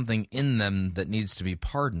have something in them that needs to be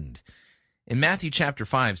pardoned. In Matthew chapter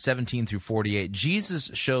 5, 17 through 48,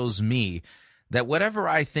 Jesus shows me that whatever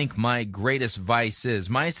I think my greatest vice is,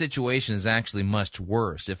 my situation is actually much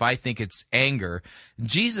worse. If I think it's anger,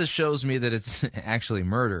 Jesus shows me that it's actually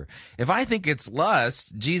murder. If I think it's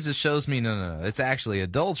lust, Jesus shows me, no, it's actually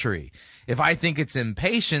adultery. If I think it's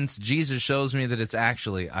impatience, Jesus shows me that it's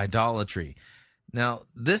actually idolatry. Now,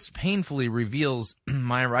 this painfully reveals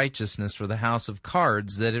my righteousness for the house of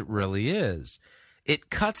cards that it really is. It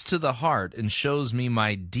cuts to the heart and shows me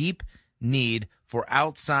my deep need for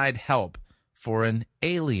outside help for an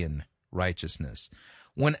alien righteousness.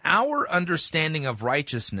 When our understanding of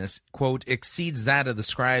righteousness, quote, exceeds that of the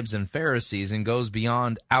scribes and Pharisees and goes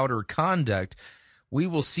beyond outer conduct, we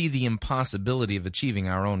will see the impossibility of achieving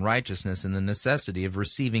our own righteousness and the necessity of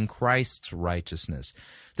receiving Christ's righteousness.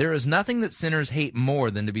 There is nothing that sinners hate more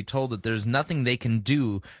than to be told that there's nothing they can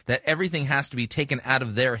do, that everything has to be taken out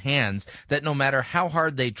of their hands, that no matter how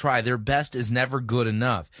hard they try, their best is never good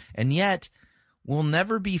enough. And yet, we'll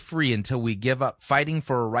never be free until we give up fighting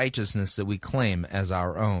for a righteousness that we claim as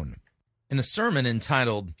our own. In a sermon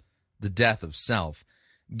entitled The Death of Self,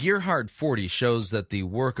 Gerhard Forty shows that the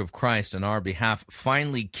work of Christ on our behalf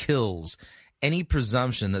finally kills any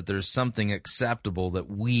presumption that there's something acceptable that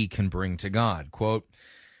we can bring to God. Quote,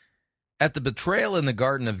 "At the betrayal in the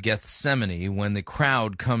Garden of Gethsemane, when the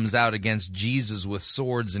crowd comes out against Jesus with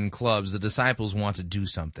swords and clubs, the disciples want to do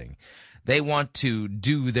something. They want to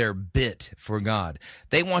do their bit for God.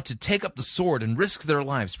 They want to take up the sword and risk their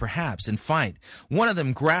lives, perhaps, and fight. One of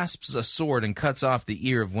them grasps a sword and cuts off the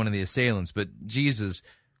ear of one of the assailants, but Jesus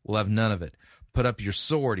will have none of it. 'Put up your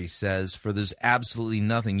sword,' he says, 'for there's absolutely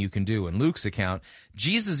nothing you can do.' In Luke's account,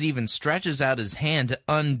 Jesus even stretches out his hand to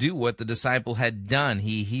undo what the disciple had done.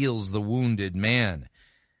 He heals the wounded man.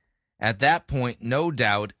 At that point, no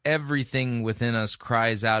doubt, everything within us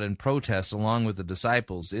cries out in protest along with the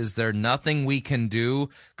disciples. Is there nothing we can do?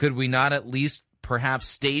 Could we not at least perhaps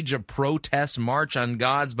stage a protest march on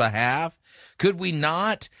God's behalf? Could we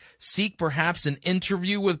not seek perhaps an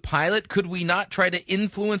interview with Pilate? Could we not try to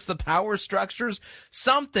influence the power structures?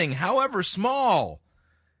 Something, however small.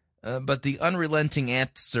 But the unrelenting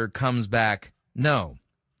answer comes back, no.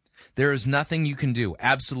 There is nothing you can do,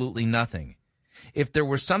 absolutely nothing. If there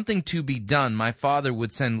were something to be done, my Father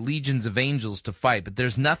would send legions of angels to fight, but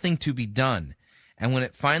there's nothing to be done. And when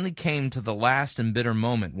it finally came to the last and bitter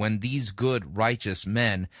moment, when these good, righteous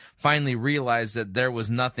men finally realized that there was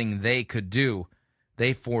nothing they could do,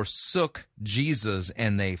 they forsook Jesus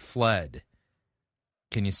and they fled.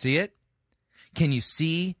 Can you see it? Can you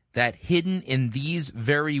see that hidden in these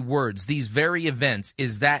very words, these very events,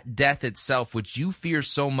 is that death itself which you fear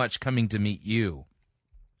so much coming to meet you?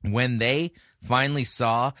 When they finally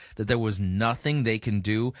saw that there was nothing they can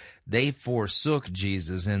do, they forsook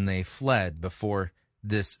Jesus and they fled before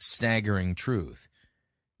this staggering truth.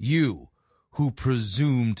 You who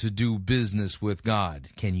presume to do business with God,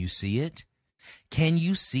 can you see it? Can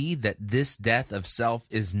you see that this death of self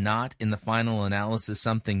is not, in the final analysis,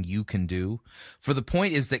 something you can do? For the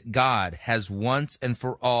point is that God has once and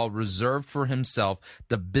for all reserved for himself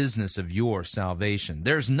the business of your salvation.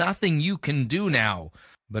 There's nothing you can do now.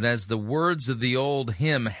 But as the words of the old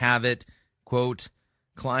hymn have it, quote,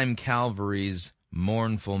 climb Calvary's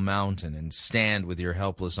mournful mountain and stand with your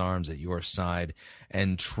helpless arms at your side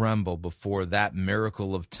and tremble before that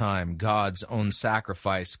miracle of time, God's own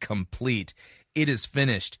sacrifice complete. It is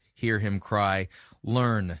finished, hear him cry,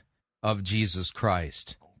 learn of Jesus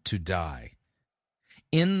Christ to die.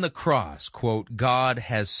 In the cross, quote, God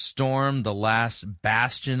has stormed the last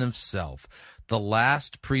bastion of self, the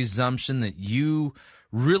last presumption that you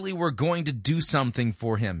really were going to do something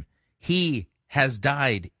for him. He has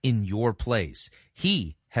died in your place.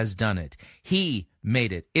 He has done it. He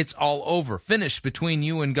made it. It's all over. Finished between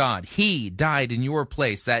you and God. He died in your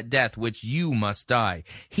place, that death which you must die.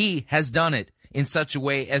 He has done it in such a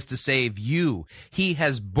way as to save you. He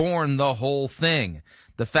has borne the whole thing.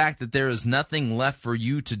 The fact that there is nothing left for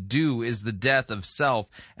you to do is the death of self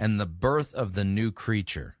and the birth of the new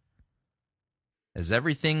creature. As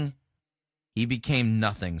everything, he became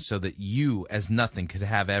nothing so that you as nothing could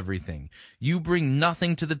have everything. You bring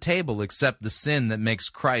nothing to the table except the sin that makes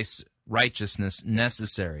Christ's righteousness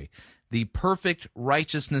necessary. The perfect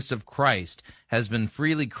righteousness of Christ has been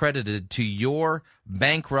freely credited to your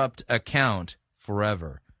bankrupt account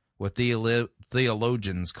forever, what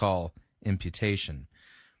theologians call imputation.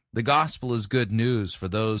 The gospel is good news for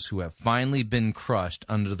those who have finally been crushed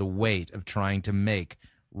under the weight of trying to make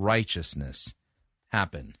righteousness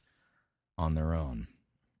happen on their own.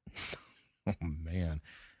 Oh, man.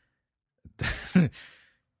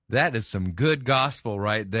 That is some good gospel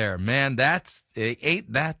right there. Man,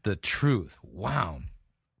 ain't that the truth? Wow.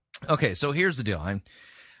 Okay, so here's the deal.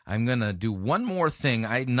 I'm going to do one more thing.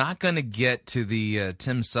 I'm not going to get to the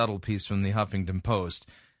Tim Suttle piece from the Huffington Post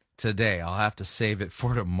today. I'll have to save it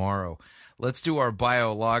for tomorrow. Let's do our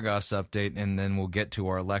BioLogos update, and then we'll get to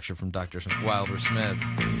our lecture from Dr. Wilder Smith.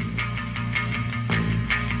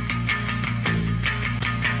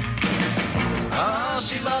 Oh,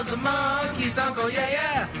 she loves the monkey's uncle, yeah,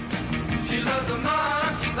 yeah. She loves the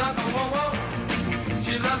monkey's uncle, whoa, whoa.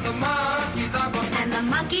 She loves the monkey's uncle. And the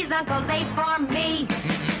monkey's uncle's ate for me.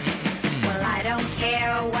 Well, I don't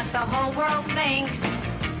care what the whole world thinks.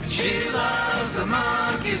 She loves the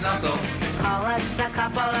monkey's uncle. Call us a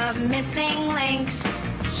couple of missing links.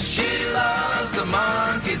 She loves the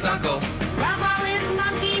monkey's uncle. Love all his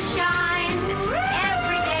monkey shines.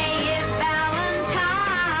 Every day is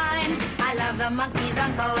Valentine's. I love the monkey's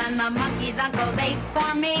uncle, and the monkey's uncle's ate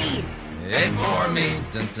for me. Ate for me.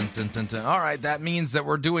 Dun, dun, dun, dun, dun. All right, that means that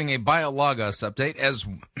we're doing a BioLogos update, as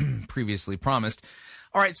previously promised.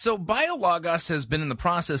 All right, so BioLogos has been in the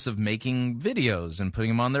process of making videos and putting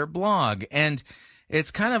them on their blog, and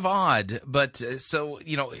it's kind of odd, but so,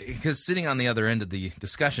 because sitting on the other end of the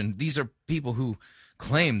discussion, these are people who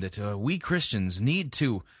claim that we Christians need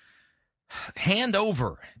to hand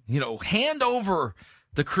over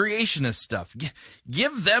the creationist stuff.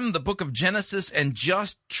 Give them the book of Genesis and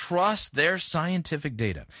just trust their scientific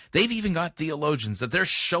data. They've even got theologians that they're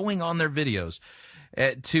showing on their videos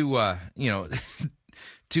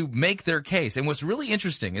to make their case. And what's really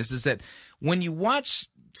interesting is that when you watch,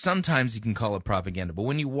 sometimes you can call it propaganda, but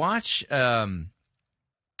when you watch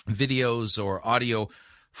videos or audio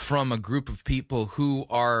from a group of people who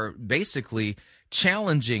are basically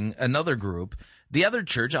challenging another group, the other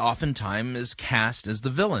church oftentimes is cast as the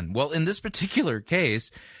villain. Well, in this particular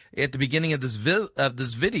case, at the beginning of this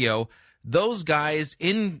video, those guys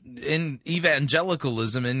in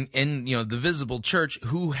evangelicalism in the visible church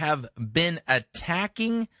who have been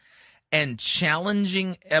attacking and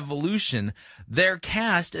challenging evolution, they're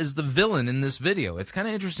cast as the villain in this video. It's kind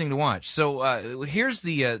of interesting to watch. So here's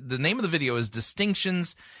the name of the video is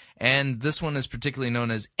Distinctions, and this one is particularly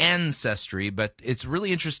known as Ancestry, but it's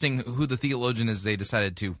really interesting who the theologian is they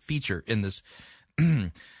decided to feature in this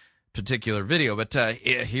particular video. But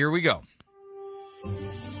here we go.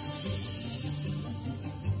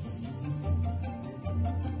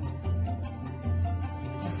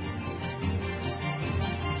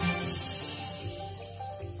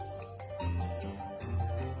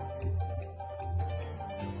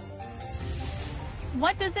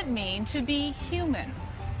 What does it mean to be human?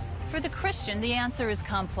 For the Christian, the answer is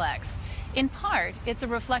complex. In part, it's a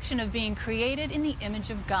reflection of being created in the image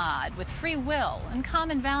of God with free will and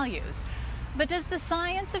common values. But does the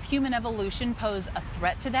science of human evolution pose a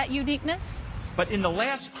threat to that uniqueness? But in the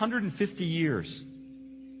last 150 years,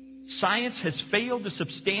 Science has failed to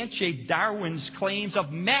substantiate Darwin's claims of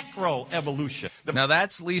macroevolution. Now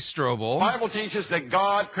that's Lee Strobel. The Bible teaches that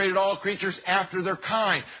God created all creatures after their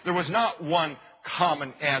kind. There was not one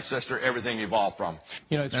common ancestor everything evolved from.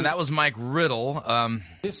 And that was Mike Riddle.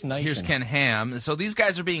 Here's Ken Ham. So these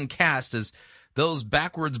guys are being cast as those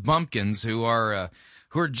backwards bumpkins who are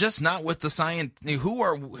just not with the science, who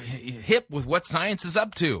are hip with what science is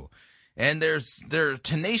up to. And they're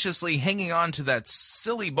tenaciously hanging on to that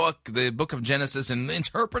silly book, the book of Genesis, and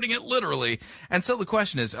interpreting it literally. And so the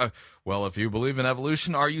question is, well, if you believe in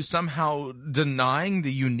evolution, are you somehow denying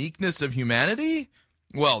the uniqueness of humanity?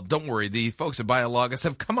 Well, don't worry. The folks at Biologos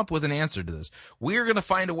have come up with an answer to this. We're going to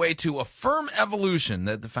find a way to affirm evolution,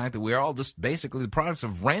 that the fact that we are all just basically the products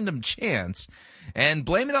of random chance, and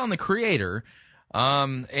blame it on the Creator.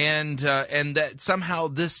 And that somehow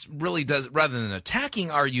this really does, rather than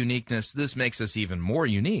attacking our uniqueness, this makes us even more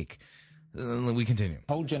unique. We continue.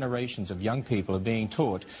 Whole generations of young people are being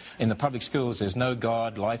taught in the public schools there's no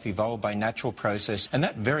God, life evolved by natural process, and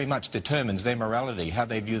that very much determines their morality, how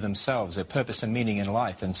they view themselves, their purpose and meaning in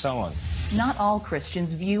life, and so on. Not all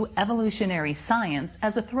Christians view evolutionary science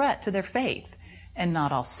as a threat to their faith, and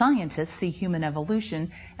not all scientists see human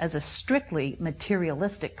evolution as a strictly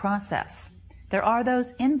materialistic process. There are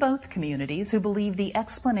those in both communities who believe the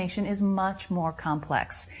explanation is much more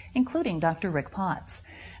complex, including Dr. Rick Potts.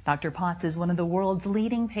 Dr. Potts is one of the world's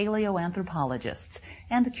leading paleoanthropologists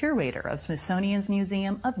and the curator of Smithsonian's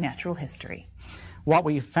Museum of Natural History. What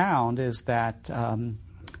we found is that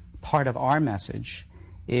part of our message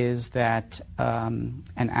is that an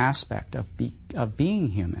aspect of being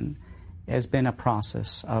human has been a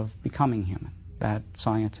process of becoming human that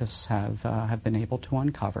scientists have been able to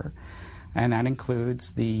uncover. And that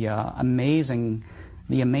includes the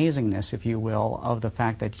amazingness, if you will, of the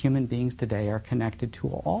fact that human beings today are connected to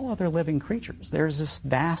all other living creatures. There's this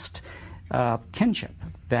vast kinship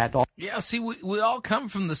that all... Yeah, see, we all come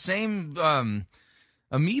from the same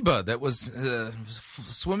amoeba that was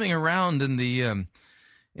swimming around in the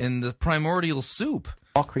primordial soup.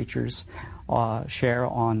 All creatures share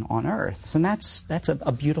on Earth, and that's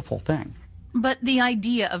a beautiful thing. But the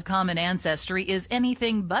idea of common ancestry is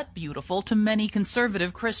anything but beautiful to many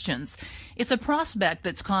conservative Christians. It's a prospect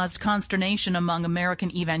that's caused consternation among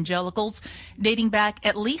American evangelicals, dating back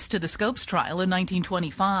at least to the Scopes trial in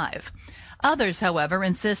 1925. Others, however,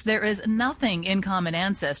 insist there is nothing in common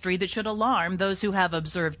ancestry that should alarm those who have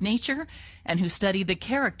observed nature and who study the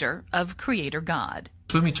character of Creator God.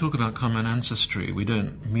 When we talk about common ancestry, we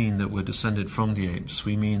don't mean that we're descended from the apes.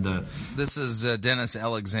 We mean that... This is Dennis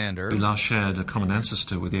Alexander. We last shared a common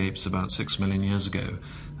ancestor with the apes about 6 million years ago,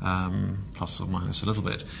 plus or minus a little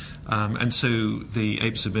bit. And so the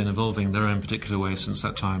apes have been evolving their own particular way since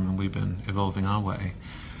that time, and we've been evolving our way.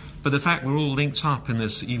 But the fact we're all linked up in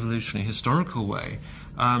this evolutionary historical way,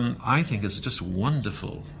 I think is just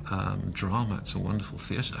wonderful drama. It's a wonderful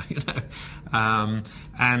theatre, you know.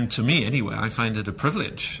 And to me, anyway, I find it a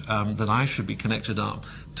privilege that I should be connected up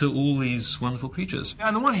to all these wonderful creatures.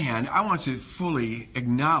 On the one hand, I want to fully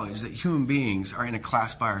acknowledge that human beings are in a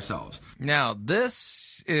class by ourselves. Now,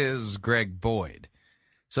 this is Greg Boyd.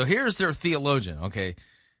 So here's their theologian, okay?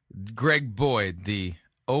 Greg Boyd, the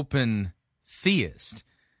open theist.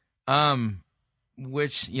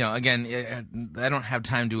 Which, you know, again, I don't have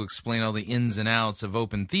time to explain all the ins and outs of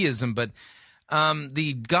open theism, but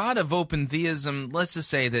the God of open theism, let's just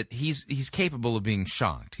say that he's capable of being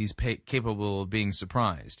shocked. He's capable of being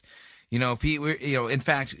surprised. You know, if he were, you know, in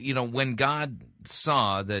fact, you know, when God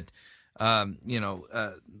saw that, Amy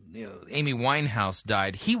Winehouse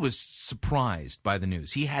died, he was surprised by the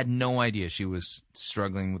news. He had no idea she was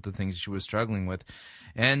struggling with the things she was struggling with,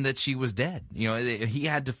 and that she was dead. You know,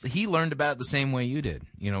 he learned about it the same way you did,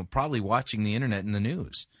 you know, probably watching the internet and the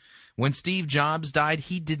news. When Steve Jobs died,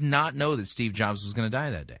 he did not know that Steve Jobs was going to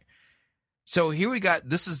die that day. So here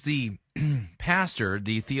this is the pastor,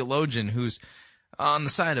 the theologian who's on the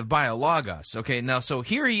side of Biologos. Okay, now, so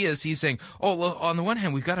here he is, he's saying, oh, well, on the one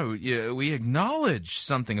hand, we acknowledge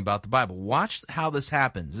something about the Bible. Watch how this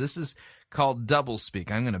happens. This is called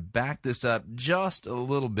doublespeak. I'm going to back this up just a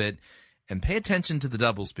little bit and pay attention to the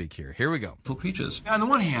doublespeak here. Here we go. Creatures. On the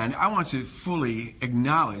one hand, I want to fully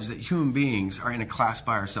acknowledge that human beings are in a class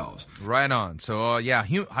by ourselves. Right on. So,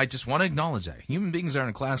 I just want to acknowledge that. Human beings are in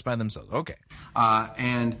a class by themselves. Okay.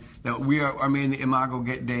 And you know, we are, the Imago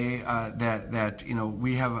Dei,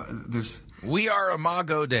 we have there's... We are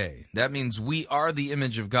Imago Dei. That means we are the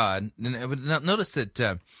image of God. And notice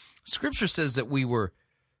that Scripture says that we were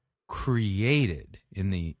created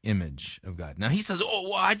in the image of God. Now he says, oh,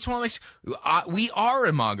 well, I just want to make sure we are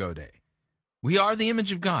Imago Dei. We are the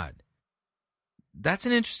image of God. That's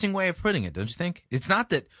an interesting way of putting it, don't you think? It's not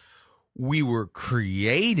that we were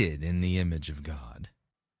created in the image of God,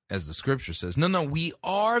 as the Scripture says. No, we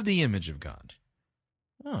are the image of God.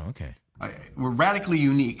 Oh, okay. We're radically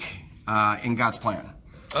unique in God's plan.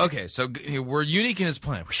 Okay, so we're unique in His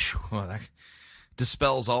plan. Well, that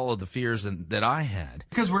dispels all of the fears that I had.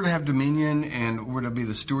 Because we're to have dominion, and we're to be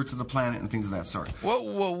the stewards of the planet and things of that sort.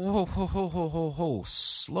 Whoa.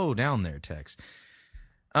 Slow down there, Tex.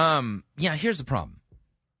 Yeah, here's the problem.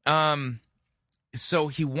 So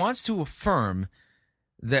he wants to affirm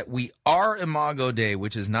that we are Imago Dei,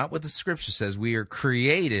 which is not what the Scripture says. We are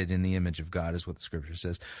created in the image of God, is what the Scripture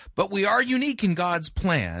says. But we are unique in God's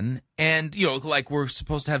plan, and, like we're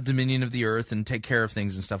supposed to have dominion of the earth and take care of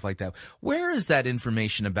things and stuff like that. Where is that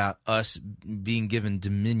information about us being given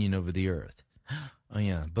dominion over the earth? Oh,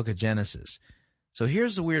 yeah, Book of Genesis. So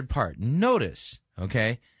here's the weird part. Notice,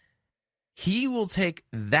 okay, he will take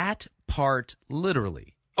that part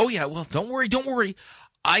literally. Oh, yeah, well, don't worry.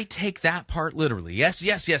 I take that part literally. Yes.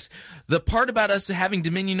 The part about us having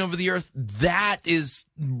dominion over the earth, that is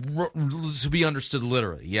to be understood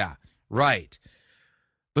literally. Yeah, right.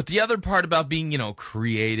 But the other part about being,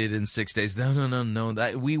 created in 6 days, no,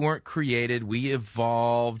 that we weren't created, we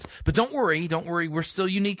evolved. But don't worry, we're still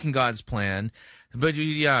unique in God's plan. But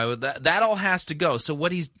yeah, that all has to go. So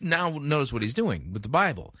notice what he's doing with the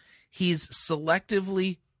Bible. He's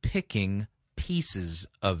selectively picking pieces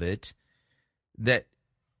of it that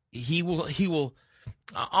he will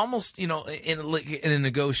almost, in a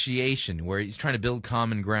negotiation where he's trying to build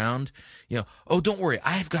common ground, oh, don't worry,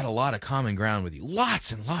 I've got a lot of common ground with you.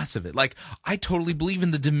 Lots and lots of it. Like, I totally believe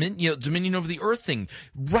in the dominion over the earth thing.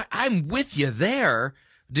 Right, I'm with you there.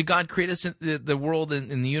 Did God create us in the world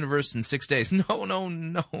in the universe in 6 days?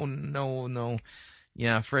 No.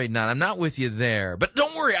 Yeah, afraid not. I'm not with you there. But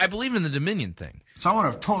don't worry, I believe in the dominion thing. So I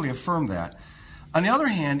want to totally affirm that. On the other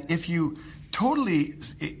hand, if you totally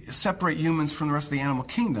separate humans from the rest of the animal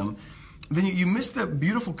kingdom, then you miss the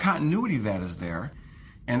beautiful continuity that is there.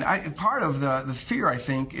 And part of the fear, I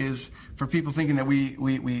think, is for people thinking that we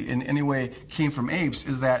in any way came from apes,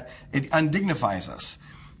 is that it undignifies us.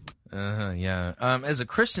 Yeah. As a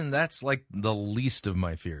Christian, that's like the least of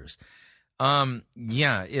my fears.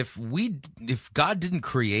 Yeah, if God didn't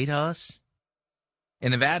create us,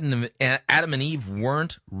 and if Adam and Eve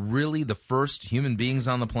weren't really the first human beings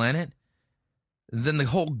on the planet, then the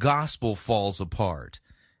whole gospel falls apart.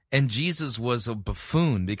 And Jesus was a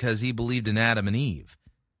buffoon because he believed in Adam and Eve.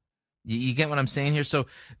 You get what I'm saying here? So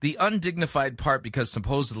the undignified part, because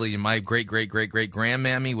supposedly my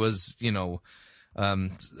great-great-great-great-grandmammy was,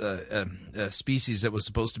 a species that was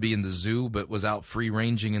supposed to be in the zoo but was out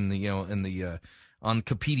free-ranging in the on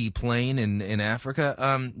Kapiti Plain in Africa.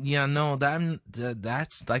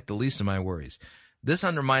 That's like the least of my worries. This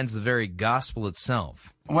undermines the very gospel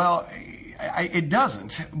itself. Well, it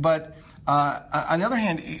doesn't. But on the other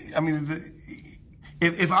hand, I mean,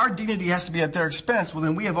 if our dignity has to be at their expense, well,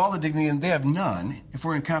 then we have all the dignity and they have none. If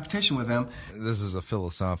we're in competition with them, this is a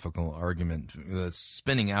philosophical argument that's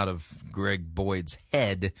spinning out of Greg Boyd's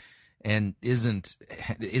head and isn't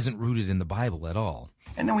rooted in the Bible at all.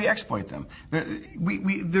 And then we exploit them.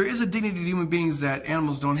 There is a dignity to human beings that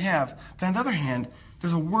animals don't have. But on the other hand,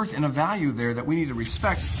 there's a worth and a value there that we need to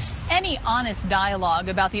respect. Any honest dialogue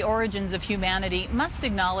about the origins of humanity must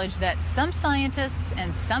acknowledge that some scientists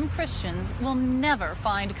and some Christians will never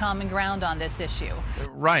find common ground on this issue.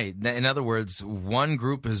 Right. In other words, one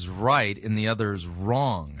group is right and the other is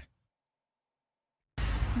wrong.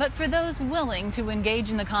 But for those willing to engage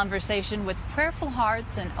in the conversation with prayerful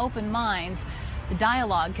hearts and open minds, the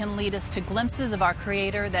dialogue can lead us to glimpses of our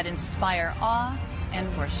Creator that inspire awe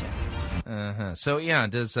and worship. So, yeah,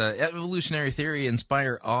 does evolutionary theory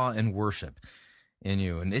inspire awe and worship in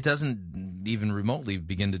you? And it doesn't even remotely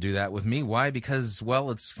begin to do that with me. Why? Because,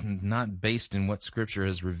 well, it's not based in what Scripture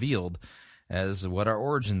has revealed as what our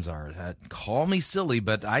origins are. Call me silly,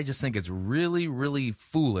 but I just think it's really, really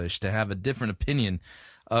foolish to have a different opinion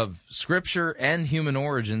of Scripture and human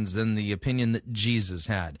origins than the opinion that Jesus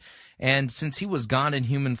had. And since he was God in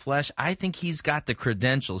human flesh, I think he's got the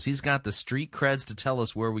credentials. He's got the street creds to tell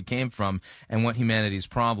us where we came from and what humanity's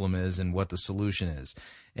problem is and what the solution is.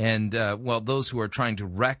 And, well, those who are trying to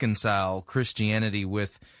reconcile Christianity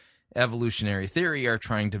with evolutionary theory are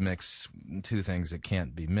trying to mix two things that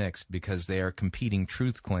can't be mixed because they are competing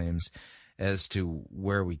truth claims as to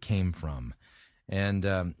where we came from. And,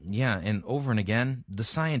 and over and again,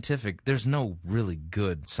 there's no really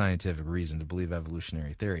good scientific reason to believe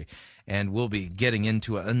evolutionary theory. And we'll be getting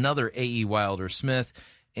into another A.E. Wilder Smith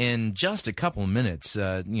in just a couple of minutes,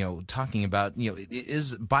 talking about,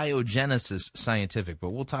 is biogenesis scientific?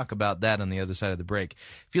 But we'll talk about that on the other side of the break.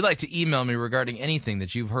 If you'd like to email me regarding anything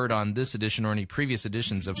that you've heard on this edition or any previous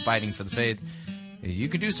editions of Fighting for the Faith, you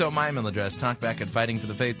can do so. My email address,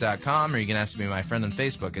 talkback@fightingforthefaith.com, or you can ask me my friend on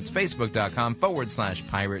Facebook. It's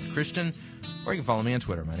facebook.com/Pirate Christian, or you can follow me on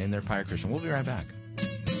Twitter. My name there, Pirate Christian. We'll be right back.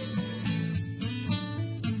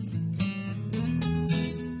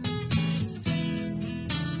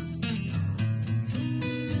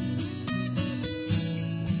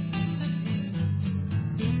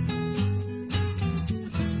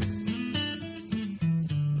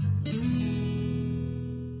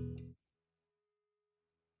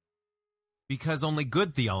 Because only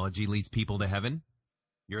good theology leads people to heaven.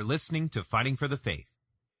 You're listening to Fighting for the Faith.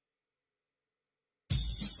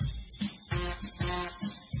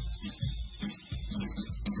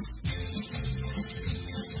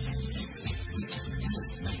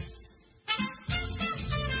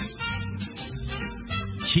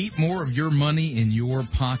 Keep more of your money in your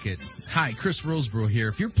pocket. Hi, Chris Rosebrough here.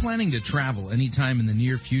 If you're planning to travel anytime in the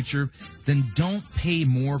near future, then don't pay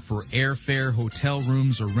more for airfare, hotel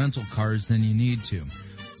rooms, or rental cars than you need to.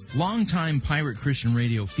 Longtime Pirate Christian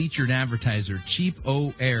Radio featured advertiser Cheap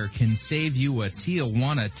O Air can save you a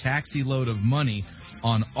Tijuana taxi load of money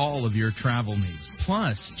on all of your travel needs.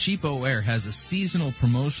 Plus, Cheap O Air has a seasonal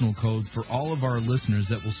promotional code for all of our listeners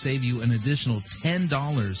that will save you an additional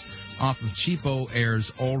 $10 off of Cheap O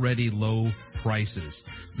Air's already low prices.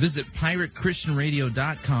 Visit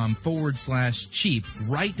piratechristianradio.com/cheap.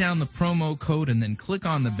 Write down the promo code and then click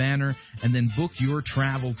on the banner and then book your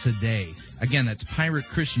travel today. Again, that's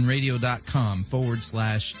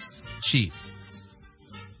piratechristianradio.com/cheap.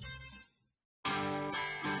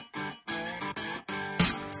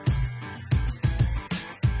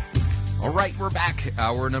 All right, we're back.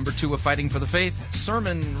 Hour number 2 of Fighting for the Faith.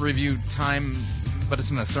 Sermon review time, but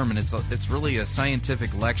it's not a sermon. It's really a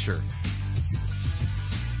scientific lecture.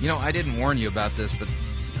 I didn't warn you about this, but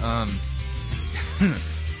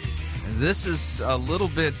this is a little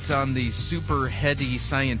bit on the super heady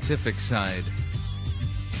scientific side.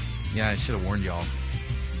 Yeah, I should have warned y'all.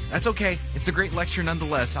 That's okay. It's a great lecture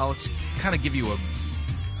nonetheless. I'll kind of give you a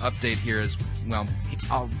update here as well.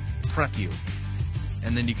 I'll prep you,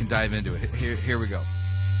 and then you can dive into it. Here we go.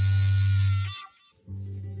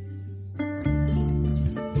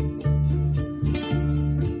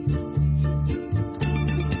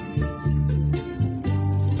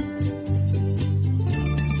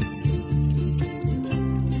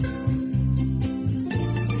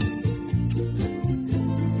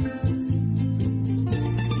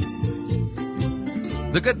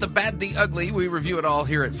 The good, the bad, the ugly, we review it all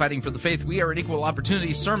here at Fighting for the Faith. We are an equal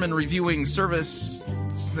opportunity sermon reviewing service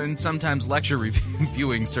and sometimes lecture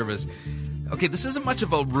reviewing service. Okay, this isn't much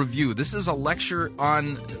of a review. This is a lecture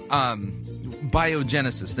on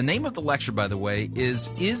biogenesis. The name of the lecture, by the way, is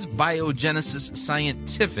Biogenesis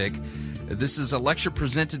Scientific? This is a lecture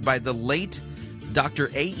presented by the late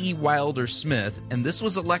Dr. A.E. Wilder Smith, and this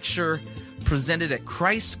was a lecture presented at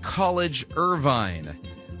Christ College, Irvine.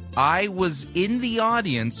 I was in the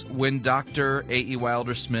audience when Dr. A.E.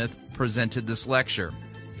 Wilder Smith presented this lecture.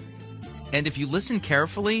 And if you listen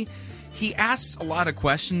carefully, he asks a lot of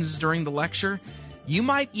questions during the lecture. You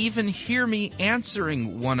might even hear me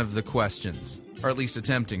answering one of the questions, or at least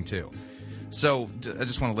attempting to. So I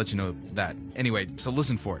just want to let you know that. Anyway, so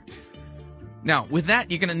listen for it. Now, with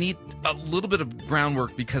that, you're going to need a little bit of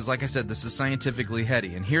groundwork because, like I said, this is scientifically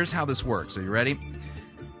heady. And here's how this works. Are you ready?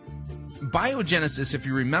 Biogenesis, if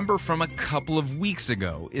you remember from a couple of weeks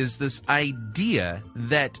ago, is this idea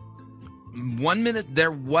that 1 minute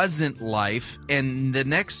there wasn't life, and the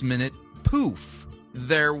next minute, poof,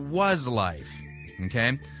 there was life.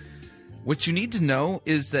 Okay? What you need to know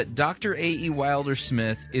is that Dr. A.E. Wilder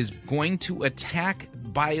Smith is going to attack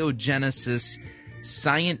biogenesis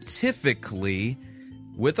scientifically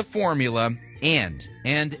with a formula and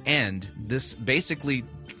this basically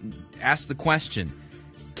asks the question,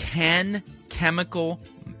 can chemical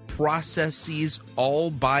processes all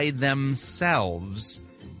by themselves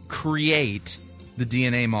create the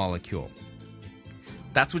DNA molecule?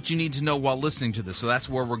 That's what you need to know while listening to this, so that's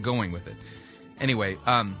where we're going with it. Anyway,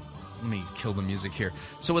 let me kill the music here.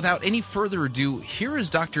 So without any further ado, here is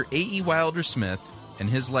Dr. A.E. Wilder Smith and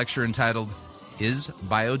his lecture entitled, Is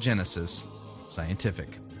Biogenesis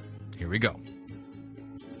Scientific? Here we go.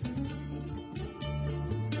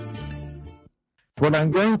 Well,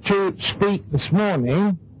 I'm going to speak this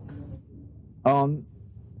morning on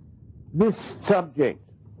this subject,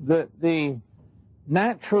 that the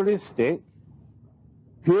naturalistic,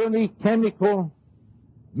 purely chemical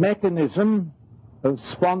mechanism of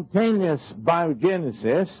spontaneous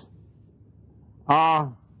biogenesis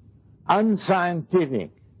are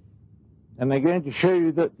unscientific. And I'm going to show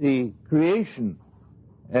you that the creation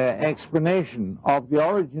explanation of the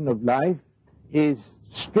origin of life is,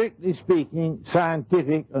 strictly speaking,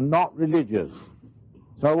 scientific and not religious.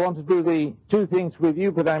 So I want to do the two things with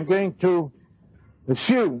you, but I'm going to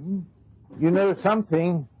assume you know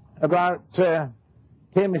something about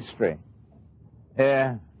chemistry.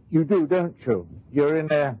 You do, don't you? You're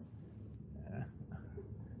in a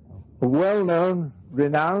well-known,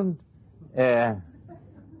 renowned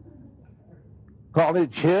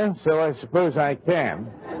college here, so I suppose I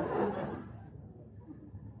can.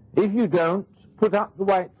 If you don't, put up the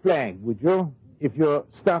white flag, would you? If you're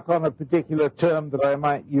stuck on a particular term that I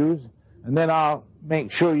might use, and then I'll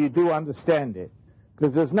make sure you do understand it.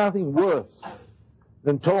 Because there's nothing worse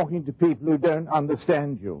than talking to people who don't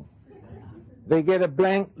understand you. They get a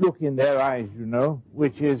blank look in their eyes, you know,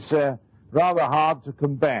 which is rather hard to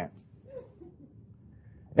combat.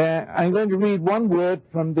 I'm going to read one word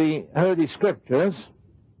from the Holy Scriptures.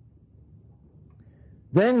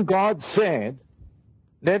 Then God said,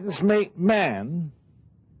 let us make man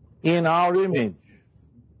in our image,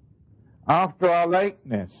 after our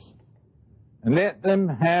likeness, and let them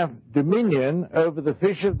have dominion over the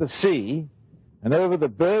fish of the sea, and over the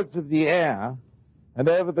birds of the air, and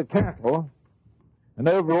over the cattle, and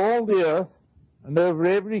over all the earth, and over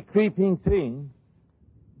every creeping thing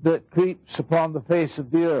that creeps upon the face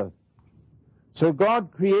of the earth. So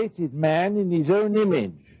God created man in his own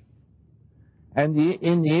image, and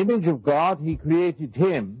in the image of God he created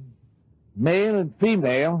him, male and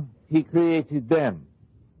female he created them.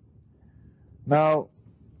 Now,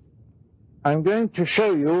 I'm going to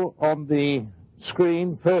show you on the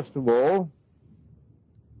screen, first of all,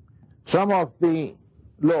 some of the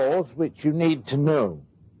laws which you need to know.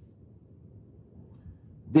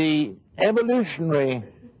 The evolutionary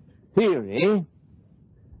theory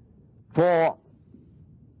for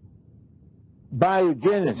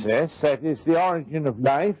biogenesis, that is the origin of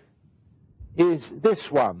life, is this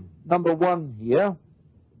one, number 1 here,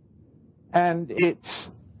 and it's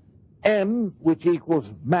M, which equals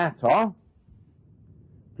matter,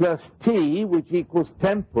 plus T, which equals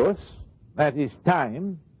tempus, that is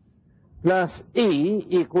time, plus E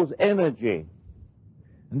equals energy.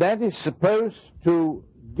 And that is supposed to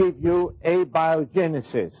give you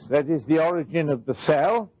abiogenesis, that is the origin of the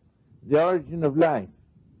cell, the origin of life.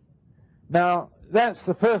 Now, that's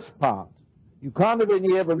the first part. You can't have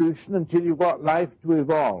any evolution until you've got life to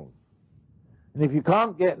evolve. And if you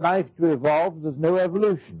can't get life to evolve, there's no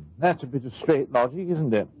evolution. That's a bit of straight logic,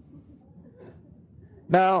 isn't it?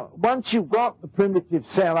 Now, once you've got the primitive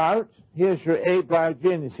cell out, here's your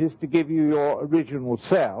abiogenesis to give you your original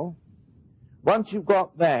cell. Once you've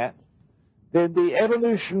got that, then the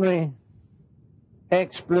evolutionary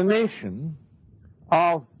explanation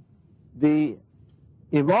of the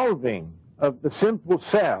evolving of the simple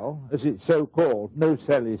cell, as it's so called, no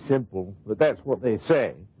cell is simple, but that's what they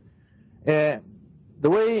say. The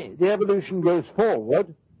way the evolution goes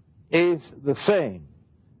forward is the same.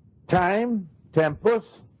 Time, tempus,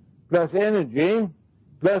 plus energy,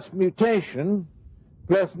 plus mutation,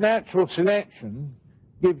 plus natural selection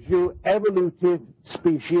gives you evolutive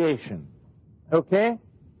speciation. Okay?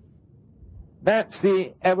 That's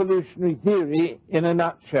the evolutionary theory in a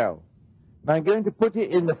nutshell. I'm going to put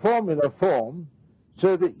it in the formula form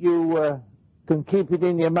so that you can keep it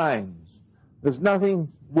in your minds. There's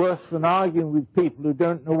nothing worse than arguing with people who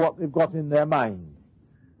don't know what they've got in their mind.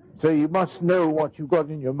 So you must know what you've got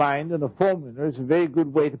in your mind, and a formula is a very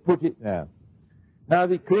good way to put it there. Now,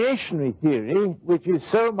 the creationary theory, which is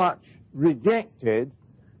so much rejected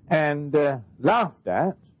and laughed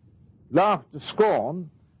to scorn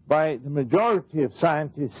by the majority of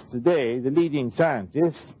scientists today, the leading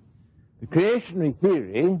scientists, the creationary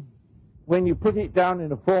theory, when you put it down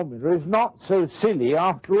in a formula, is not so silly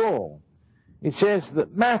after all. It says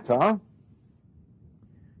that matter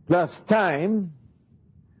plus time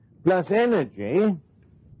plus energy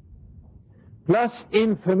plus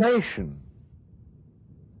information.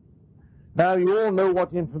 Now, you all know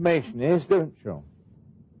what information is, don't you?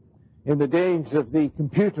 In the days of the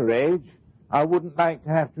computer age, I wouldn't like to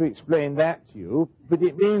have to explain that to you, but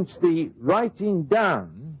it means the writing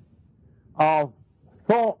down of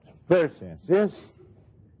thought processes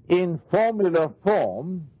in formula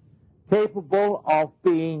form capable of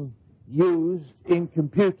being used in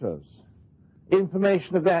computers.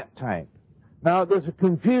 Information of that type. Now, there's a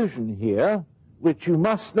confusion here, which you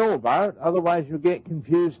must know about, otherwise you'll get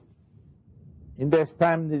confused in less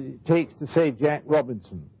time than it takes to say Jack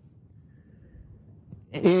Robinson.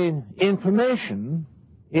 information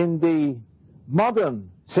in the modern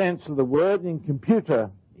sense of the word in computer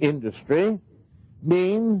industry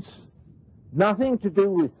means nothing to do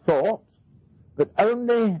with thought, but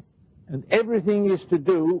only and everything is to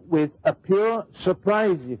do with a pure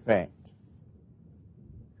surprise effect.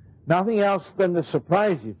 Nothing else than the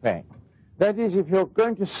surprise effect. That is, if you're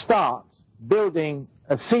going to start building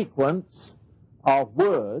a sequence of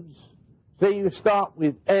words, say you start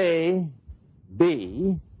with A,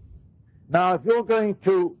 B. Now, if you're going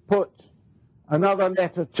to put another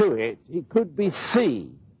letter to it, it could be C.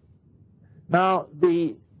 Now,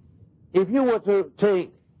 if you were to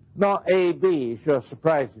take not A, B as your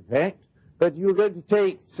surprise effect, but you're going to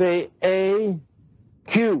take, say, A,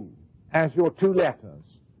 Q as your two letters.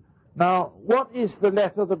 Now, what is the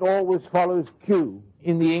letter that always follows Q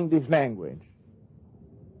in the English language?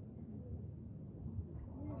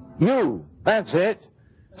 U. That's it.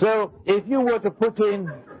 So if you were to put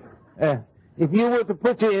in, A,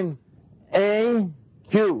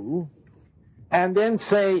 Q, and then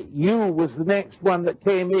say U was the next one that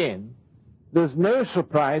came in, there's no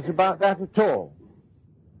surprise about that at all,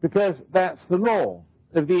 because that's the law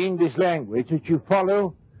of the English language, that you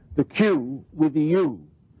follow the Q with the U.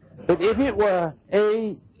 But if it were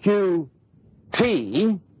A, Q,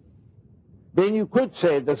 T, then you could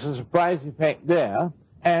say there's a surprise effect there,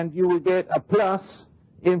 and you would get a plus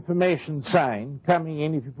information sign coming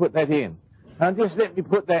in if you put that in. Now just let me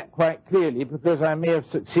put that quite clearly, because I may have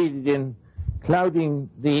succeeded in clouding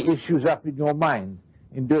the issues up in your mind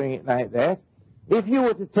in doing it like that. If you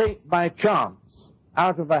were to take by chance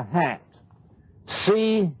out of a hat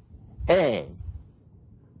C-A,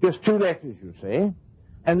 just two letters you see,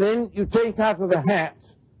 and then you take out of the hat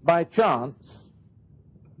by chance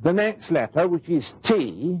the next letter, which is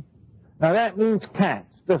T. Now that means cat,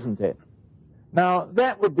 doesn't it? Now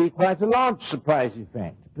that would be quite a large surprise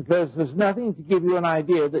effect, because there's nothing to give you an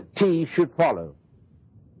idea that T should follow.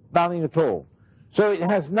 Nothing at all. So it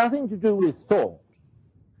has nothing to do with thought.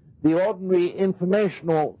 The ordinary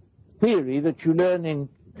informational theory that you learn in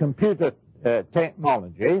computer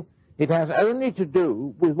technology, it has only to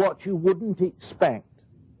do with what you wouldn't expect,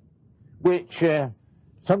 which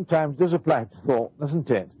sometimes does apply to thought,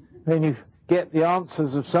 doesn't it? When you get the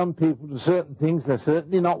answers of some people to certain things, they're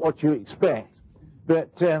certainly not what you expect.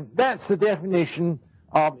 But that's the definition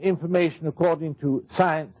of information according to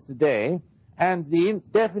science today, and the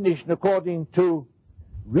definition according to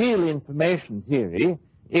real information theory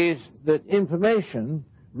is that information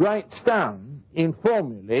writes down in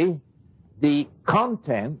formulae the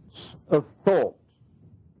contents of thought.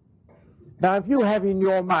 Now, if you have in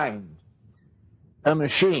your mind a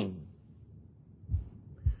machine,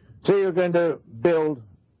 say you're going to build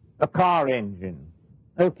a car engine,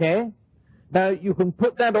 okay? Now, you can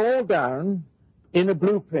put that all down in a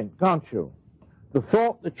blueprint, can't you? The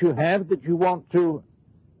thought that you have that you want to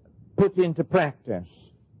put into practice.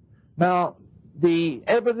 Now, the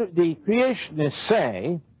creationists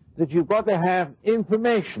say that you've got to have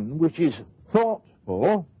information which is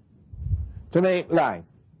thoughtful to make life.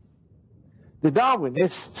 The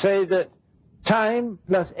Darwinists say that time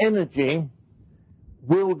plus energy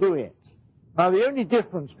will do it. Now, the only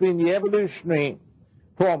difference between the evolutionary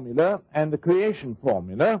formula and the creation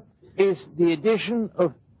formula is the addition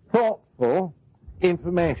of thoughtful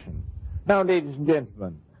information. Now, ladies and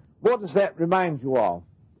gentlemen, what does that remind you of?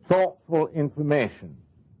 Thoughtful information.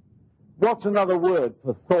 What's another word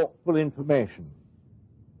for thoughtful information?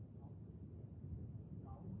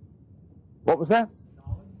 What was that?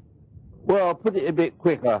 Well, put it a bit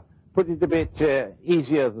quicker. Put it a bit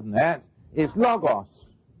easier than that. It's logos.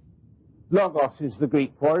 Logos is the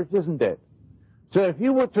Greek for it, isn't it? So if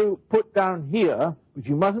you were to put down here, but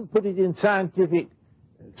you mustn't put it in scientific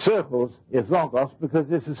circles, is logos, because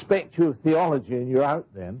they suspect you of theology and you're out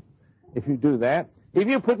then, if you do that. If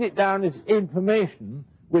you put it down as information,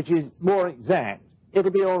 which is more exact,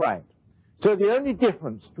 it'll be all right. So the only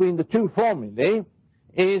difference between the two formulae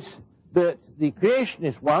is that the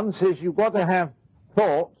creationist one says you've got to have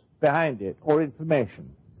thought behind it, or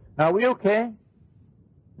information. Now, are we okay?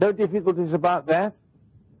 No difficulties about that?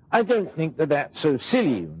 I don't think that that's so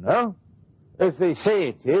silly, you know. As they say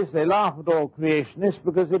it is, they laugh at all creationists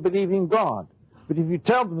because they believe in God. But if you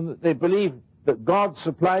tell them that they believe that God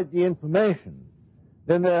supplied the information,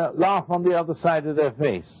 then they'll laugh on the other side of their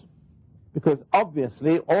face. Because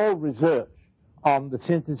obviously all research on the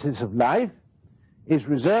synthesis of life is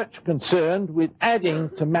research concerned with adding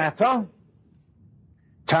to matter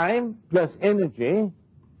time plus energy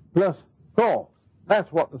plus thought.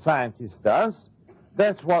 That's what the scientist does.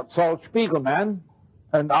 That's what Saul Spiegelman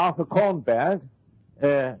and Arthur Kornberg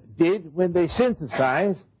did when they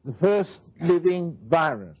synthesized the first living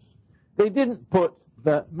virus. They didn't put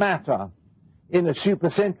the matter in a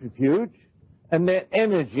supercentrifuge and let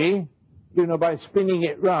energy, by spinning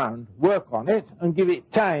it round, work on it and give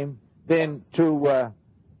it time then to work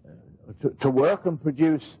and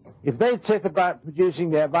produce. If they'd set about producing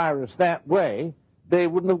their virus that way, they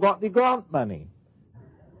wouldn't have got the grant money.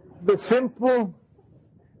 The simple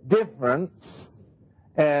difference,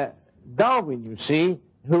 Darwin, you see,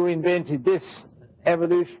 who invented this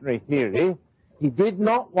evolutionary theory, he did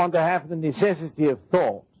not want to have the necessity of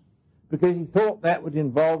thought because he thought that would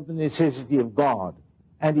involve the necessity of God.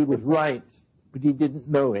 And he was right, but he didn't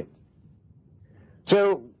know it.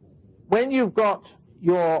 So when you've got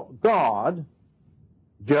your God,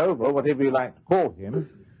 Jehovah, whatever you like to call him,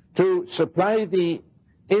 to supply the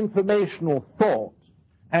informational thought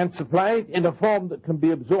and supply it in a form that can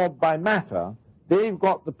be absorbed by matter, they've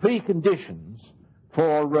got the preconditions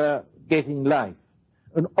for getting life.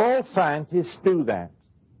 And all scientists do that.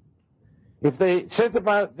 If they set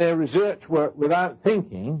about their research work without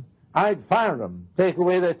thinking, I'd fire them, take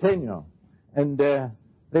away their tenure, and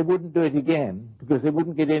they wouldn't do it again because they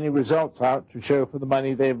wouldn't get any results out to show for the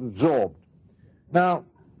money they've absorbed. Now,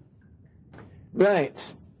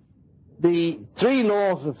 right, the 3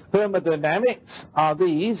 laws of thermodynamics are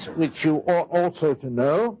these, which you ought also to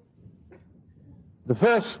know. The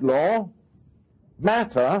first law,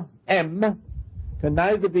 matter, M, can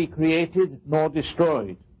neither be created nor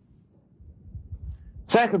destroyed.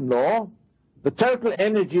 Second law, the total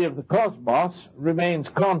energy of the cosmos remains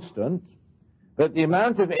constant, but the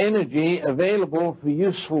amount of energy available for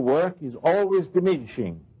useful work is always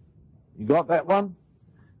diminishing. You got that one?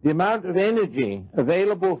 The amount of energy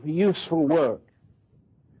available for useful work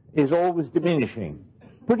is always diminishing.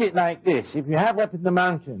 Put it like this. If you have up in the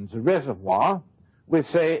mountains a reservoir with,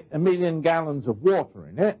 say, 1 million gallons of water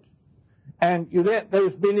in it, and you let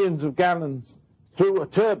those millions of gallons through a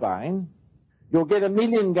turbine, you'll get 1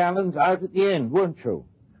 million gallons out at the end, won't you?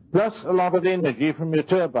 Plus a lot of energy from your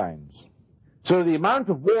turbines. So the amount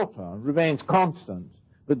of water remains constant,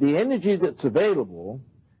 but the energy that's available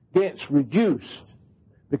gets reduced,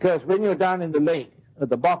 because when you're down in the lake at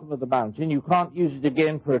the bottom of the mountain, you can't use it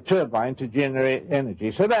again for a turbine to generate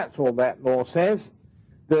energy. So that's all that law says,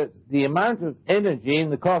 that the amount of energy in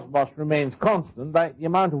the cosmos remains constant, like the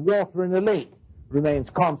amount of water in a lake remains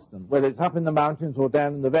constant, whether it's up in the mountains or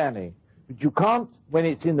down in the valley. But you can't, when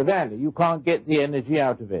it's in the valley, you can't get the energy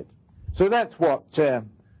out of it. So that's what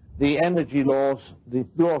the energy laws, the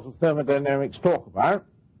laws of thermodynamics talk about.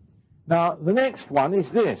 Now, the next one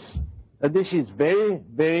is this, and this is very,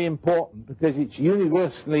 very important because it's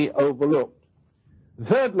universally overlooked. The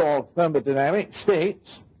third law of thermodynamics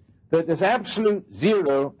states that at absolute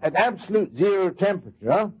zero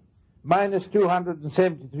temperature, minus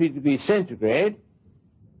 273 degrees centigrade,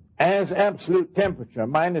 as absolute temperature,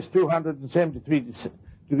 minus 273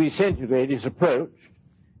 degrees centigrade, is approached,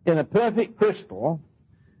 in a perfect crystal,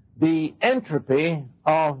 the entropy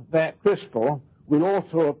of that crystal will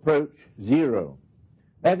also approach 0.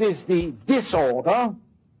 That is, the disorder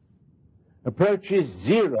approaches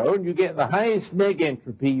 0, and you get the highest neg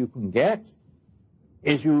entropy you can get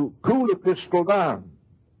as you cool a crystal down.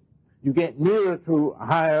 You get nearer to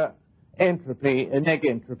higher entropy, neg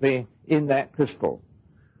entropy in that crystal.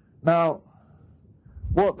 Now,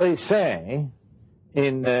 what they say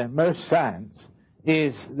in most science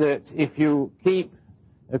is that if you keep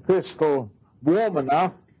a crystal warm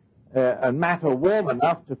enough and matter warm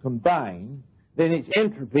enough to combine, then its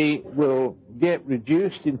entropy will get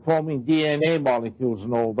reduced in forming DNA molecules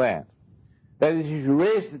and all that. That is, as you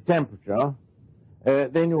raise the temperature,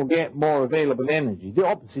 then you'll get more available energy. The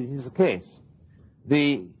opposite is the case.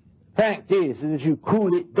 The fact is that as you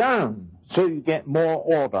cool it down, so you get more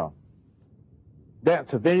order.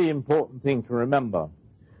 That's a very important thing to remember.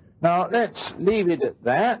 Now, let's leave it at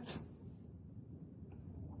that.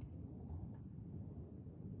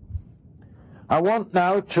 I want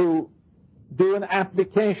now to do an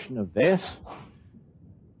application of this.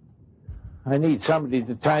 I need somebody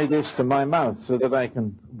to tie this to my mouth so that I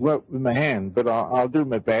can work with my hand, but I'll do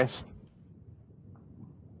my best.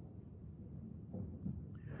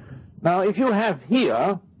 Now, if you have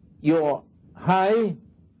here your high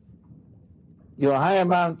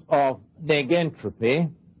amount of neg entropy,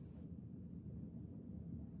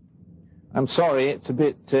 I'm sorry, it's a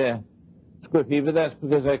bit squiffy, but that's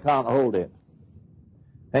because I can't hold it.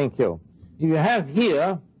 Thank you. If you have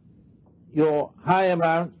here your high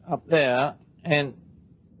amount up there, and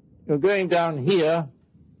you're going down here,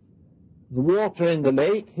 the water in the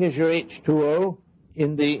lake, here's your H2O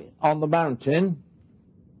on the mountain,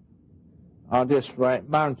 I'll just write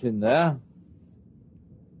mountain there.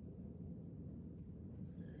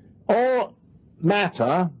 All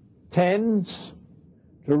matter tends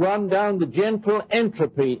to run down the gentle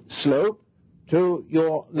entropy slope to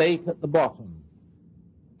your lake at the bottom.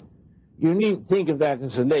 You needn't think of that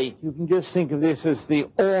as a lake. You can just think of this as the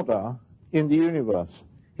order in the universe.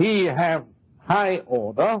 Here you have high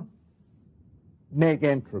order, neg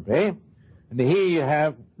entropy, and here you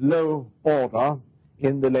have low order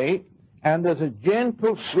in the lake, and there's a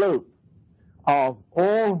gentle slope of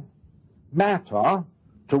all matter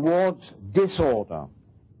towards disorder.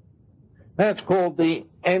 That's called the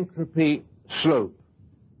entropy slope,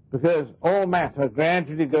 because all matter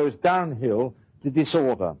gradually goes downhill to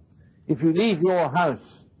disorder. If you leave your house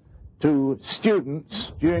to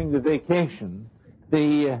students during the vacation,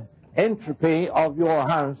 the entropy of your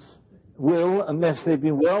house will, unless they've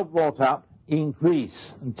been well brought up,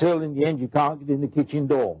 increase until in the end you can't get in the kitchen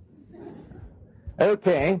door.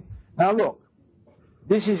 Okay, now look,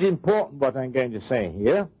 this is important what I'm going to say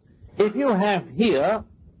here. If you have here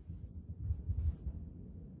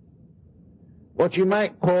what you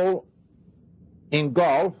might call in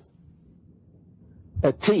golf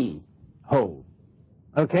a tee hole,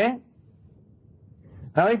 okay?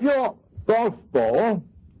 Now if your golf ball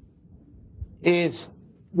is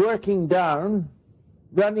working down,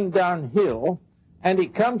 running downhill, and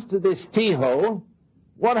it comes to this tee hole,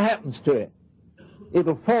 what happens to it?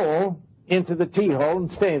 It'll fall into the tee hole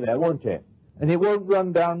and stay there, won't it? And it won't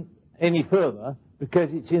run down any further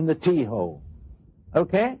because it's in the tee hole.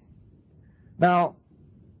 Okay? Now,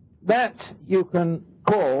 that you can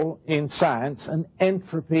call in science an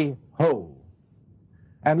entropy hole.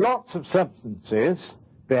 And lots of substances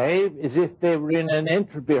behave as if they were in an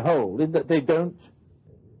entropy hole, in that they don't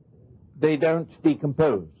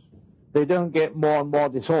decompose. They don't get more and more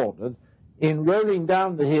disordered. In rolling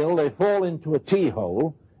down the hill, they fall into a tee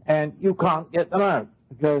hole, and you can't get them out,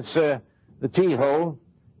 because the tee hole,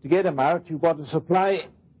 to get them out, you've got to supply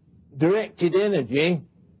directed energy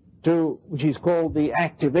to, which is called the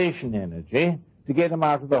activation energy, to get them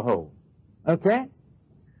out of the hole. Okay?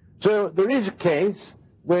 So there is a case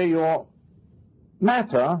where your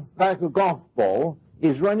matter, like a golf ball,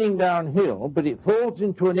 is running downhill, but it falls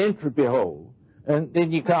into an entropy hole, and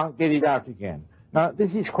then you can't get it out again. Now,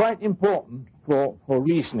 this is quite important for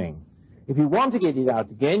reasoning. If you want to get it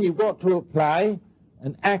out again, you've got to apply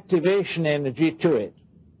an activation energy to it.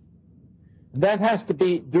 And that has to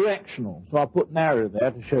be directional. So I'll put an arrow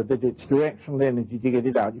there to show that it's directional energy to get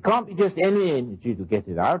it out. It can't be just any energy to get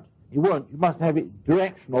it out. It won't. You must have it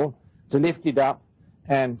directional to lift it up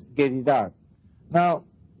and get it out. Now,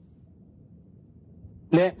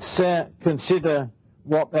 let's consider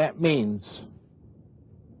what that means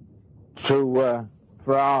for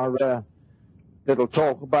our little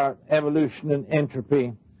talk about evolution and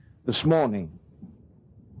entropy this morning.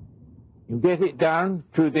 You get it down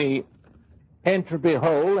to the entropy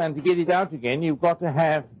hole, and to get it out again, you've got to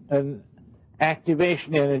have an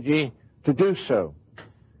activation energy to do so.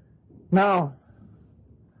 Now,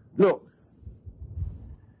 look,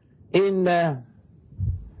 in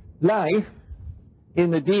life,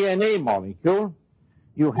 in the DNA molecule,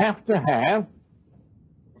 you have to have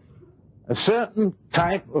a certain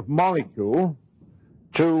type of molecule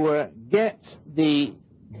to get the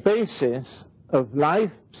basis of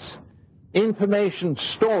life's information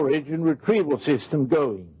storage and retrieval system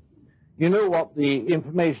going. You know what the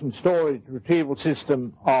information storage retrieval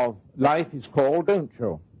system of life is called, don't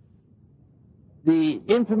you? The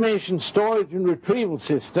information storage and retrieval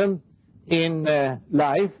system in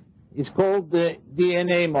life is called the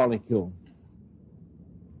DNA molecule.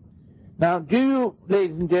 Now, do you,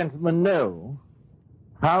 ladies and gentlemen, know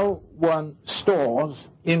how one stores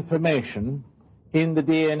information in the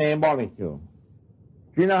DNA molecule?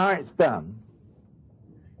 Do you know how it's done?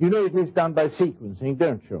 You know it is done by sequencing,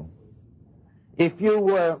 don't you? If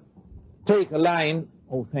you take a line,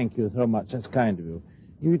 oh, thank you so much, that's kind of you.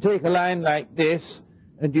 You take a line like this,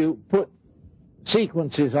 and you put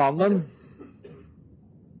sequences on them.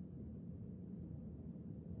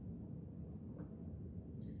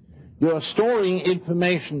 You're storing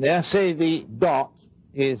information there. Say the dot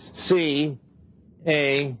is C,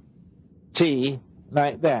 A, T,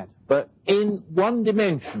 like that, but in one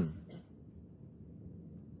dimension.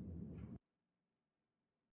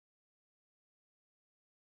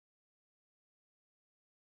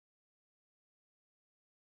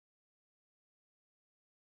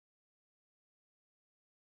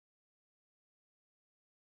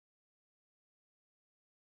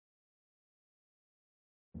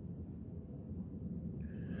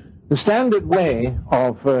 The standard way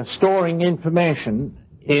of storing information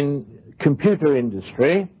in computer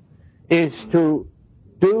industry is to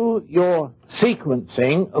do your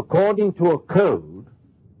sequencing according to a code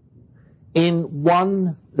in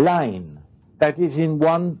one line, that is in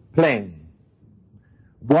one plane,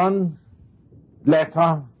 one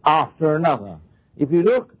letter after another. If you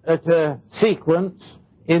look at a sequence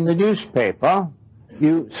in the newspaper,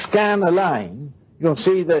 you scan a line, you'll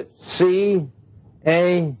see that C-A-T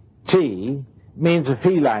means a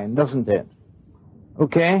feline, doesn't it?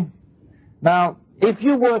 Okay? Now, if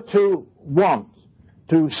you were to want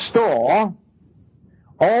to store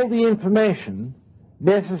all the information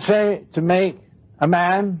necessary to make a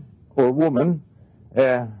man or a woman,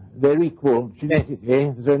 they're equal genetically,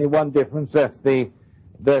 there's only one difference, that's the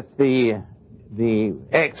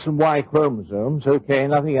X and Y chromosomes, okay,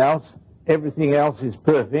 nothing else. Everything else is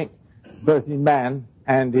perfect, both in man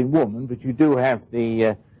and in woman, but you do have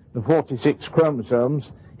the 46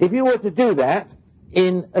 chromosomes. If you were to do that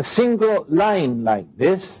in a single line like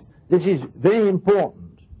this is very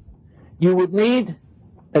important. You would need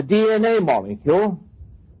a DNA molecule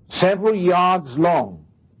several yards long.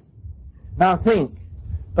 Now think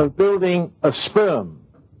of building a sperm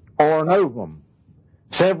or an ovum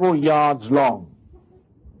several yards long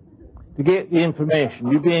to get the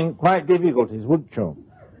information. You'd be in quite difficulties, wouldn't you?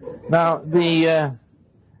 Now, the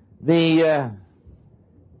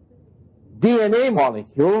DNA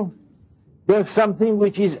molecule does something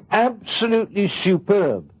which is absolutely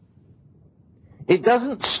superb. It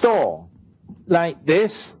doesn't store like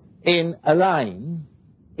this in a line.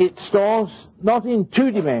 It stores not in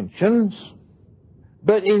 2 dimensions,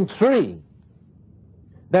 but in 3.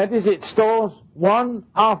 That is, it stores one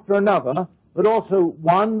after another, but also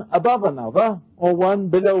one above another, or one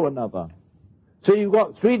below another. So you've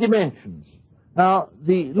got 3 dimensions. Now,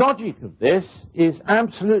 the logic of this is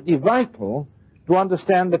absolutely vital to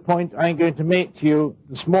understand the point I'm going to make to you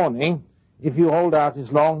this morning, if you hold out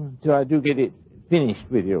as long until I do get it finished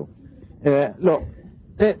with you. Look,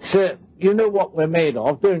 let's, you know what we're made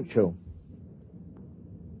of, don't you?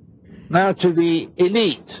 Now, to the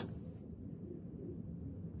elite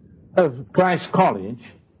of Christ College,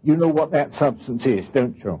 you know what that substance is,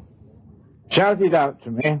 don't you? Shout it out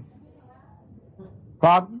to me.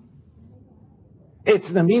 Pardon? It's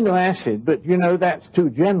an amino acid, but you know that's too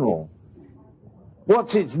general.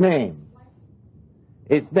 What's its name?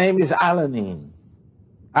 Its name is alanine.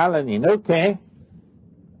 Alanine, okay.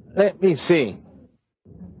 Let me see.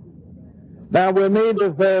 Now we're made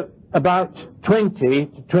of about 20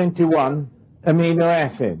 to 21 amino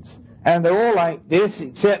acids. And they're all like this,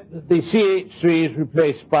 except that the CH3 is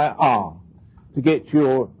replaced by R to get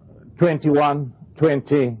your 20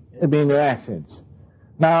 amino acids.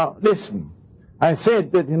 Now, listen, I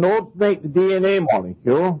said that in order to make the DNA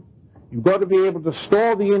molecule, you've got to be able to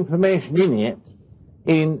store the information in it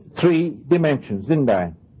in 3 dimensions, didn't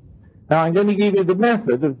I? Now, I'm going to give you the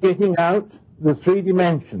method of getting out the 3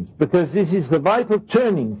 dimensions, because this is the vital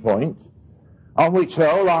turning point on which the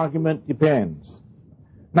whole argument depends.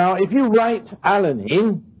 Now, if you write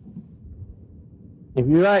alanine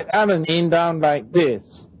down like this,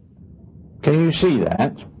 can you see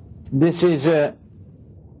that? This is a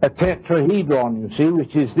tetrahedron, you see,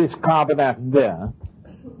 which is this carbon atom there,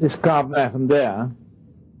 this carbon atom there,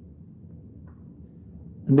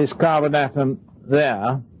 and this carbon atom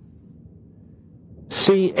there,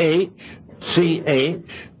 CH,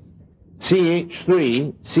 CH,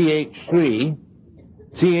 CH3, CH3,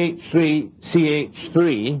 CH3,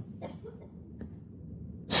 CH3,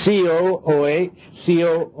 COOH,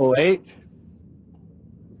 COOH.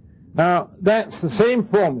 Now, that's the same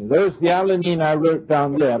formula. There's the alanine I wrote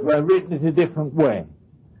down there, but I've written it a different way.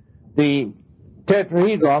 The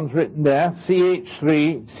tetrahedron's written there,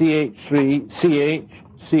 CH3, CH3, CH,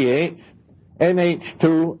 CH,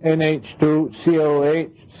 NH2, NH2, COH,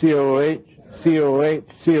 COH, COH,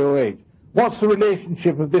 COH. What's the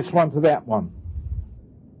relationship of this one to that one?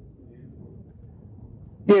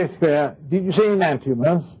 Yes, there. Did you say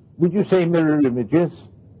enantiomers? Would you say mirror images?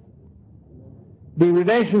 The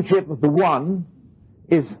relationship of the one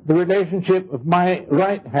is the relationship of my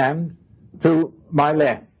right hand to my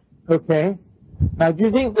left. Okay? Now, do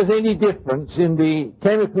you think there's any difference in the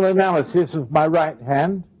chemical analysis of my right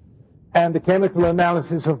hand and the chemical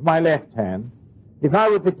analysis of my left hand? If I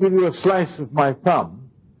were to give you a slice of my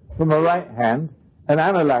thumb from a right hand and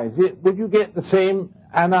analyze it, would you get the same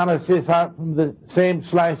analysis out from the same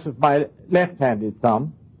slice of my left-handed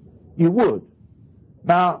thumb? You would.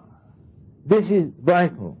 Now, this is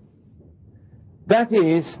vital. That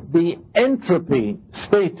is, the entropy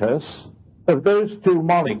status of those 2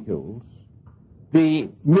 molecules, the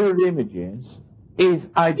mirror images, is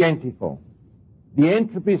identical. the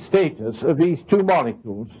entropy status of these two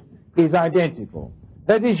molecules is identical.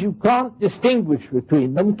 That is, you can't distinguish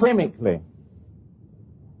between them chemically.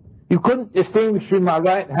 You couldn't distinguish between my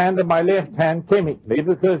right hand and my left hand chemically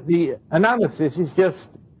because the analysis is just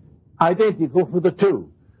identical for the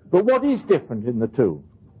two. But what is different in the two?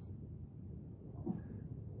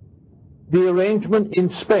 The arrangement in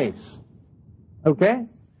space. Okay?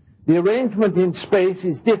 The arrangement in space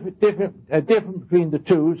is different between the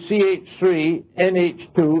two, CH3,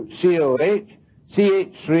 NH2, COH,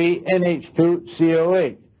 CH3, NH2,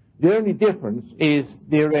 COH. The only difference is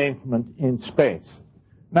the arrangement in space.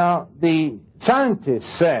 Now, the scientists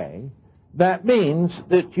say that means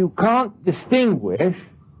that you can't distinguish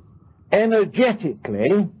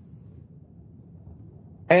energetically,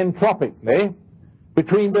 entropically,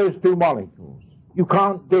 between those two molecules. You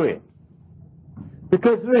can't do it,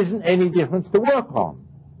 because there isn't any difference to work on.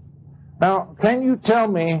 Now, can you tell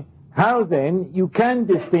me how then you can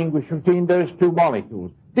distinguish between those two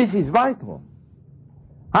molecules? This is vital.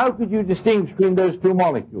 How could you distinguish between those two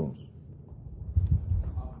molecules?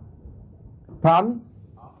 Pardon?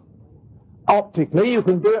 Optically, you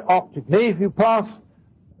can do it optically. If you pass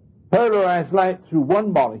polarized light through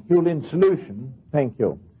one molecule in solution, thank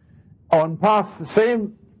you, and pass the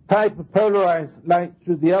same type of polarized light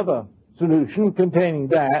through the other solution containing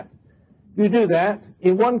that, you do that,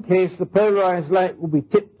 in one case the polarized light will be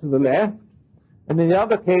tipped to the left, and in the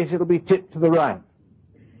other case it will be tipped to the right.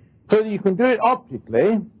 So that you can do it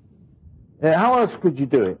optically. How else could you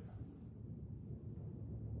do it?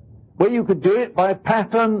 Well, you could do it by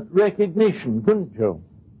pattern recognition, couldn't you?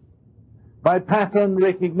 By pattern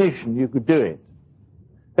recognition you could do it.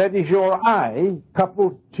 That is, your eye,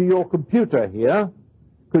 coupled to your computer here,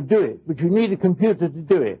 could do it, but you need a computer to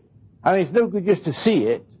do it. I mean, it's no good just to see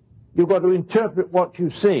it. You've got to interpret what you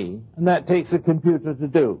see, and that takes a computer to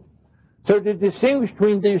do. So to distinguish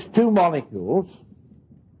between these two molecules,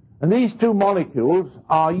 and these two molecules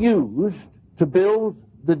are used to build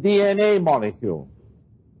the DNA molecule.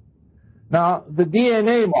 Now, the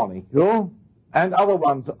DNA molecule and other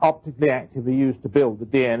ones optically active are used to build the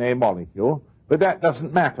DNA molecule, but that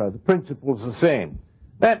doesn't matter. The principle's the same.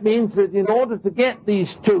 That means that in order to get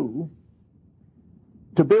these two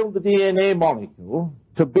to build the DNA molecule,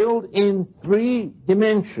 to build in 3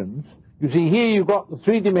 dimensions, you see here you've got the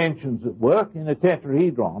 3 dimensions at work in a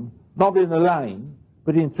tetrahedron, not in a line,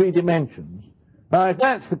 but in 3 dimensions. Now, if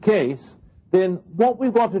that's the case, then what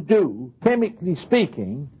we've got to do, chemically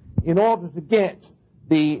speaking, in order to get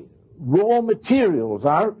the raw materials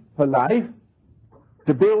out for life,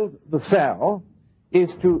 to build the cell,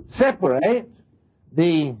 is to separate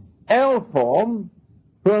the L form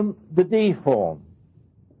from the D form.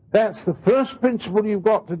 That's the first principle you've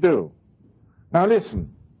got to do. Now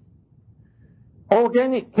listen,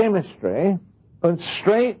 organic chemistry and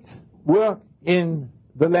straight work in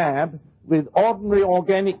the lab with ordinary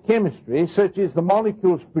organic chemistry, such as the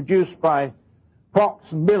molecules produced by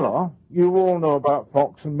Fox and Miller. You all know about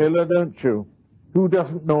Fox and Miller, don't you? Who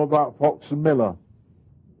doesn't know about Fox and Miller?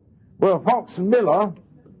 Well, Fox and Miller,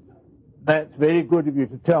 that's very good of you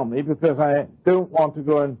to tell me, because I don't want to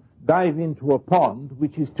go and dive into a pond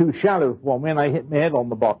which is too shallow for me and I hit my head on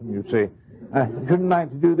the bottom, you see. I shouldn't like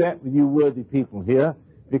to do that with you worthy people here,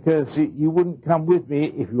 because you wouldn't come with me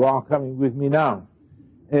if you are coming with me now.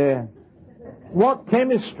 What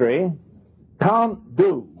chemistry can't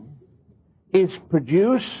do is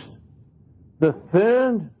produce the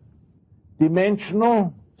 3rd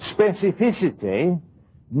dimensional specificity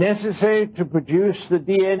necessary to produce the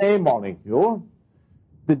DNA molecule.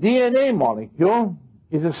 The DNA molecule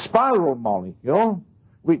is a spiral molecule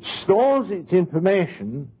which stores its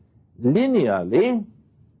information linearly,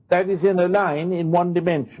 that is, in a line in 1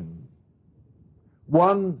 dimension.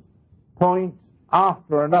 One point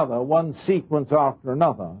after another, one sequence after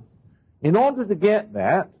another. In order to get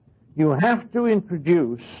that, you have to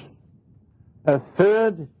introduce a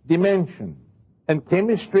 3rd dimension, and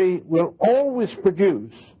chemistry will always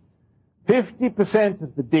produce 50%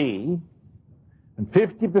 of the D and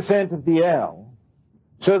 50% of the L,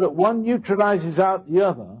 so that one neutralizes out the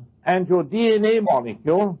other, and your DNA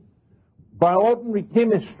molecule, by ordinary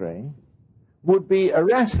chemistry, would be a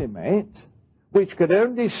racemate which could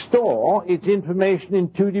only store its information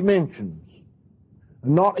in 2 dimensions,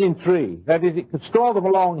 not in 3. That is, it could store them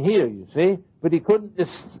along here, you see, but it couldn't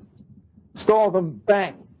just store them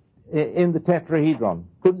back in the tetrahedron.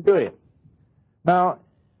 Couldn't do it. Now,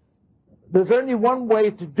 there's only one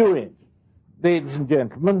way to do it, ladies and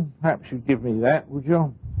gentlemen. Perhaps you'd give me that, would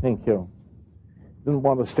you? Thank you. Didn't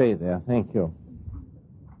want to stay there. Thank you.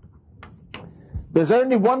 There's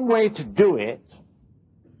only one way to do it,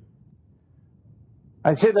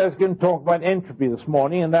 I said I was going to talk about entropy this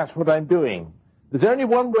morning, and that's what I'm doing. There's only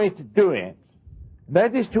one way to do it.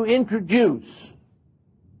 That is to introduce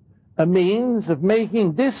a means of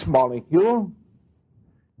making this molecule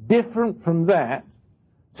different from that,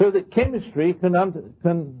 so that chemistry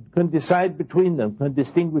can decide between them, can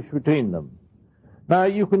distinguish between them. Now,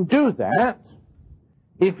 you can do that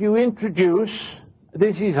if you introduce,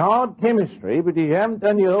 this is hard chemistry, but if you haven't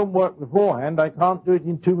done your homework beforehand, I can't do it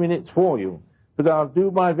in 2 minutes for you, but I'll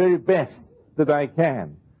do my very best that I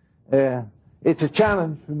can. It's a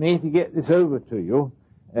challenge for me to get this over to you,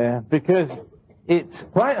 because it's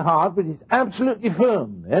quite hard, but it's absolutely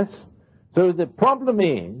firm, this. So the problem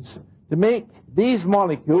is to make these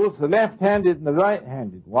molecules, the left-handed and the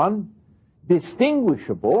right-handed one,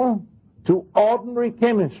 distinguishable to ordinary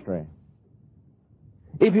chemistry.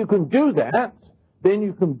 If you can do that, then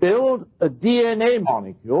you can build a DNA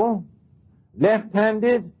molecule,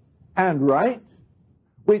 left-handed and right,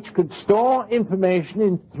 which could store information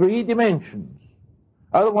in 3 dimensions.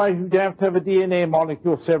 Otherwise, you'd have to have a DNA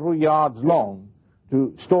molecule several yards long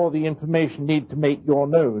to store the information you need to make your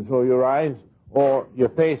nose or your eyes or your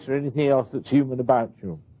face or anything else that's human about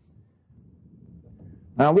you.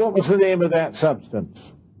 Now, what was the name of that substance?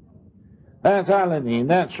 That's alanine,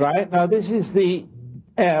 that's right. Now, this is the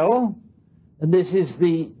L, and this is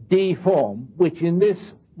the D form, which in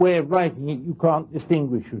this way of writing it, you can't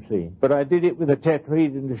distinguish, you see. But I did it with a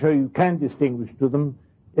tetrahedron to show you can distinguish between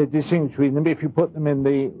them if you put them in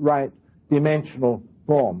the right dimensional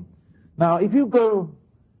form. Now, if you go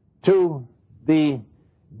to the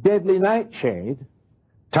deadly nightshade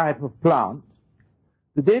type of plant,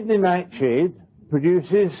 the deadly nightshade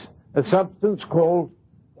produces a substance called,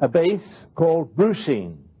 a base called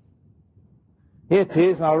brucine. Here it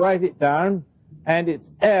is, I'll write it down, and it's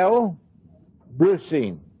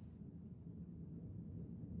L-brucine.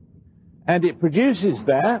 And it produces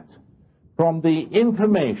that from the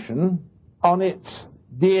information on its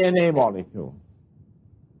DNA molecule.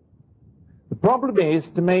 The problem is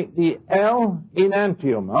to make the L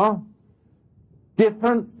enantiomer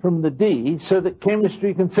different from the D so that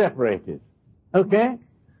chemistry can separate it. Okay?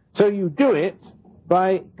 So you do it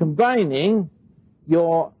by combining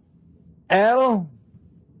your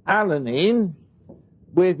L-alanine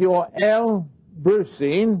with your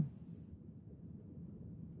L-brucine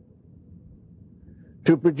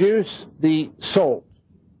to produce the salt.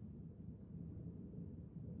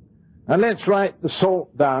 Now let's write the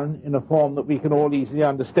salt down in a form that we can all easily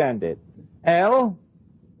understand it. L,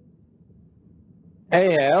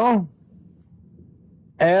 Al,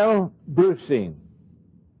 L-brucine.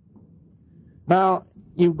 Now,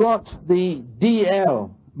 you've got the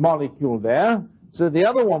DL molecule there, so the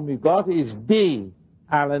other one we've got is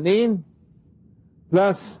D-alanine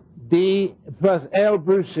plus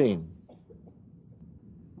L-brucine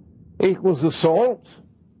equals the salt,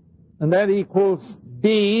 and that equals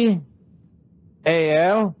D-Al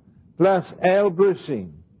plus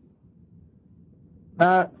L-brucine.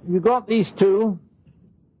 Now, you've got these two.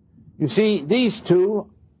 You see, these two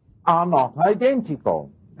are not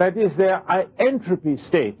identical. That is, their entropy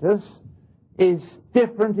status is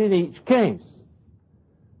different in each case.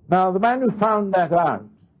 Now, the man who found that out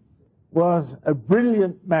was a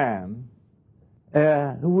brilliant man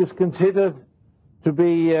who was considered to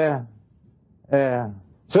be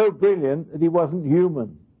so brilliant that he wasn't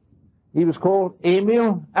human. He was called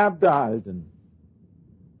Emil Abderhalden.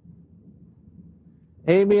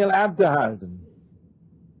 Emil Abderhalden.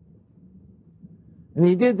 And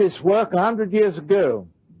he did this work 100 years ago.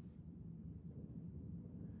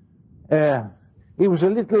 He was a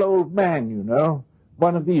little old man, you know,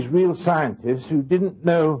 one of these real scientists who didn't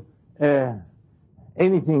know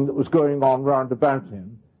anything that was going on round about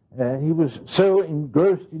him. He was so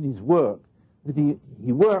engrossed in his work that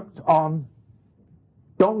he worked on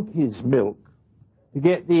donkey's milk to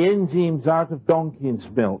get the enzymes out of donkey's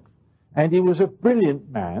milk. And he was a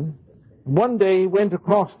brilliant man. One day he went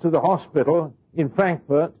across to the hospital in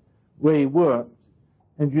Frankfurt where he worked,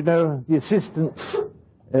 and you know, the assistants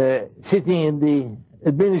sitting in the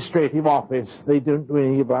administrative office, they don't know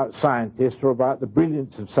anything about scientists or about the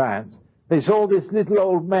brilliance of science. They saw this little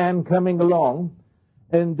old man coming along,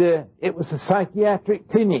 and it was a psychiatric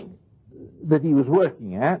clinic that he was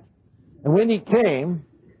working at. And when he came,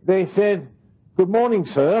 they said, "Good morning,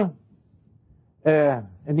 sir."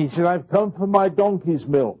 And he said, "I've come for my donkey's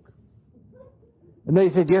milk." And they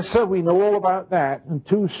said, "Yes, sir, we know all about that." And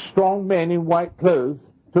 2 strong men in white clothes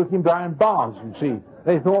took him behind bars, you see.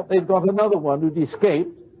 They thought they'd got another one who'd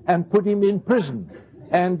escaped and put him in prison.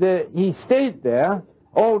 And he stayed there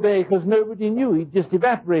all day because nobody knew. He'd just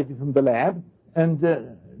evaporated from the lab, and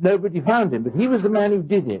nobody found him, but he was the man who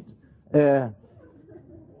did it.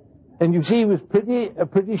 And you see, he was a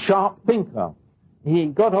pretty sharp thinker. He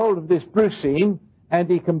got hold of this brucine, and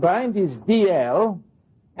he combined his DL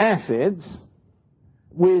acids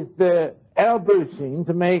with L-brucine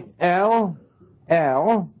to make L,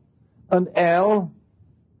 and L,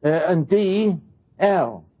 and D,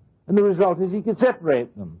 L. And the result is he could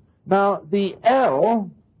separate them. Now, the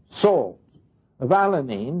L salt of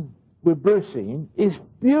alanine with brucine is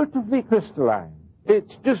beautifully crystalline.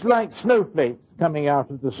 It's just like snowflakes coming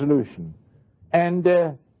out of the solution. And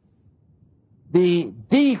the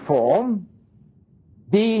D form,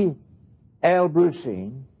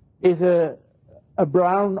 D-L-brucine, is a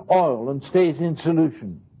brown oil and stays in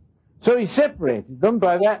solution. So he separated them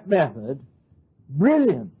by that method.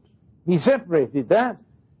 Brilliant. He separated that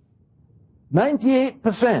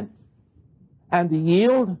 98%, and the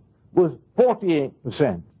yield was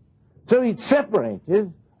 48%. So he'd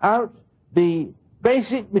separated out the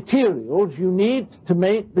basic materials you need to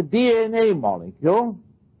make the DNA molecule,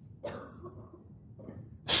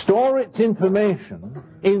 store its information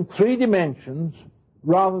in 3 dimensions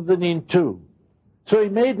rather than in 2. So he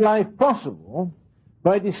made life possible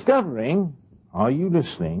by discovering, are you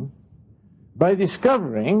listening? By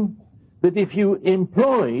discovering that if you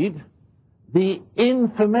employed the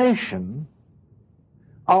information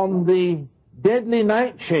on the deadly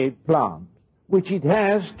nightshade plant, which it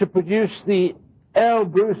has to produce the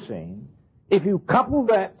L-brucine, if you couple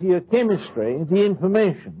that to your chemistry, the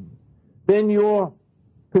information, then you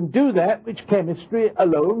can do that which chemistry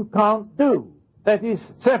alone can't do. That is,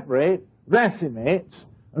 separate racemates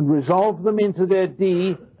and resolve them into their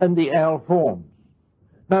D and the L forms.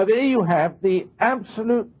 Now there you have the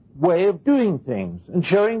absolute way of doing things, and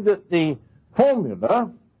showing that the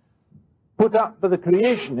formula put up by the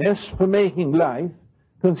creationists for making life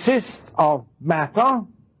consists of matter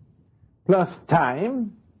plus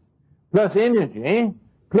time plus energy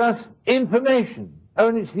plus information.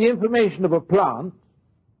 Only it's the information of a plant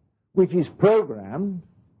which is programmed,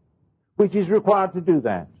 which is required to do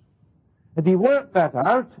that. And he worked that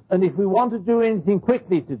out, and if we want to do anything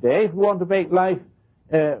quickly today, if we want to make life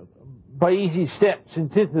by easy steps in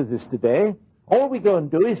synthesis today, all we go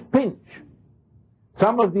and do is pinch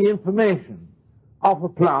some of the information of a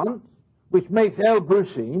plant which makes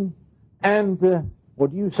L-brucine, and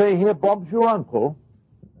what do you say here, Bob's your uncle?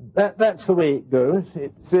 That's the way it goes.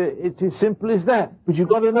 It's as simple as that. But you've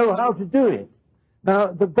got to know how to do it. Now,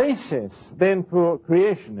 the basis then for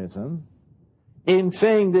creationism in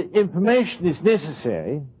saying that information is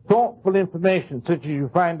necessary, thoughtful information such as you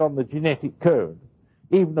find on the genetic code,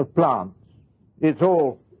 even of plants, it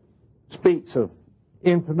all speaks of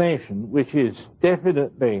information which is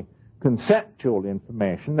definitely conceptual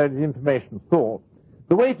information, that is information of thought.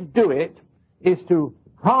 The way to do it is to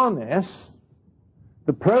harness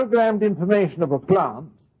the programmed information of a plant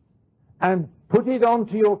and put it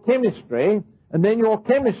onto your chemistry, and then your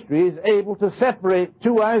chemistry is able to separate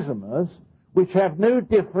 2 isomers which have no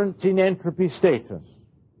difference in entropy status.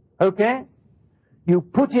 Okay? You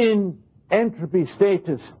put in entropy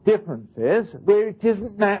status differences where it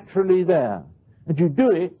isn't naturally there. And you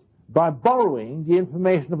do it by borrowing the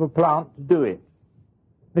information of a plant to do it.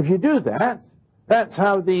 If you do that, that's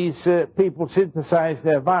how these people synthesized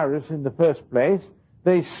their virus in the first place.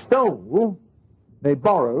 They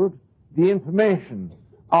borrowed the information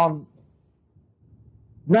on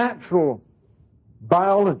natural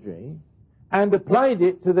biology and applied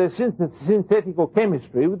it to their synthetical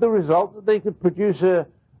chemistry, with the result that they could produce a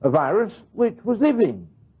virus which was living.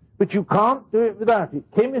 But you can't do it without it.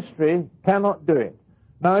 Chemistry cannot do it.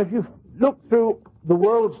 Now, if you look through the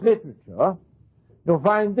world's literature, you'll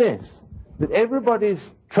find this, that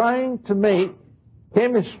everybody's trying to make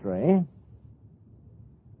chemistry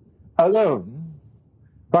alone,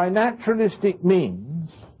 by naturalistic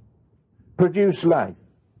means, produce life.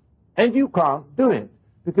 And you can't do it,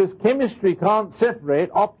 because chemistry can't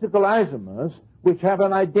separate optical isomers which have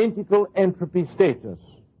an identical entropy status.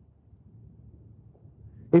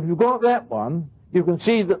 If you've got that one, you can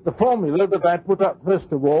see that the formula that I put up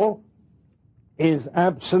first of all is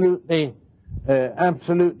absolutely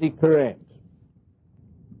correct.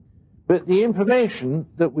 But the information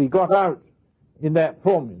that we got out in that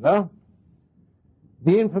formula,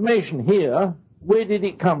 the information here, where did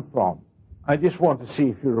it come from? I just want to see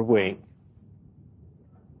if you're awake.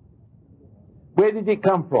 Where did it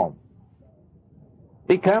come from?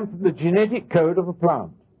 It came from the genetic code of a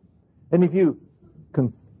plant. And if you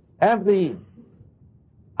can have the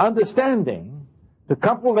understanding to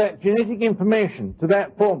couple that genetic information to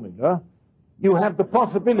that formula, you have the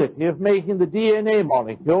possibility of making the DNA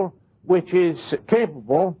molecule which is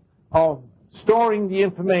capable of storing the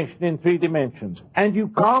information in 3 dimensions. And you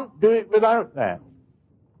can't do it without that.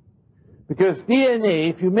 Because DNA,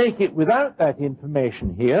 if you make it without that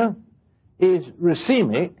information here, is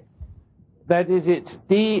racemic. That is, it's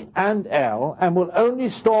D and L, and will only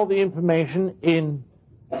store the information in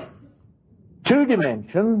 2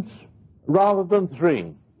 dimensions rather than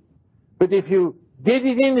 3. But if you get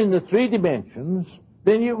it in the 3 dimensions,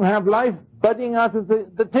 then you can have life budding out of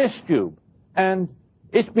the test tube. And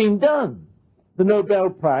it's been done. The Nobel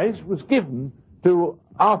Prize was given to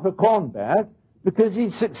Arthur Kornberg because he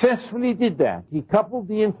successfully did that. He coupled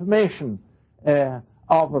the information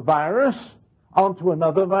of a virus onto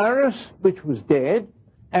another virus, which was dead,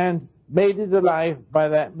 and made it alive by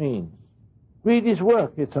that means. Read his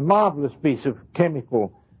work. It's a marvelous piece of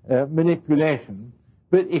chemical manipulation.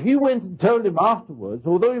 But if you went and told him afterwards,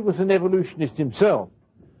 although he was an evolutionist himself,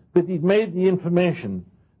 that he'd made the information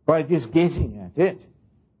by just guessing at it,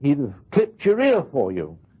 he'd have clipped your ear for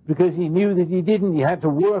you, because he knew that he didn't. He had to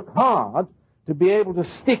work hard to be able to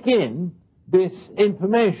stick in this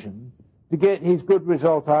information to get his good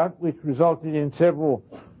result out, which resulted in several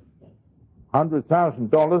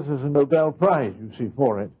 $100,000 as a Nobel Prize, you see,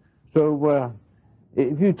 for it. So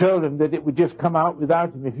if you told him that it would just come out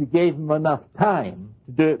without him, if you gave him enough time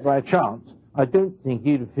to do it by chance, I don't think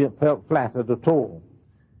he'd have felt flattered at all.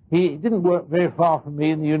 He didn't work very far from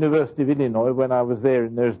me in the University of Illinois when I was there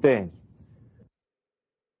in those days.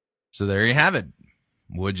 So there you have it.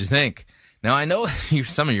 What'd you think? Now, I know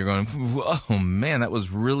some of you are going, oh, man, that was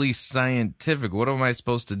really scientific. What am I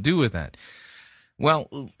supposed to do with that? Well,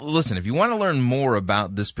 listen, if you want to learn more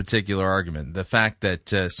about this particular argument, the fact that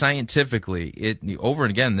scientifically, over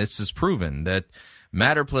and again, this is proven that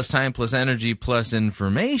matter plus time plus energy plus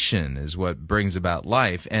information is what brings about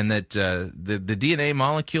life, and that the DNA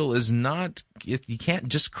molecule is not, you can't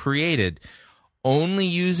just create it only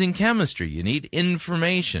using chemistry. You need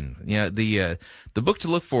information. You know, the book to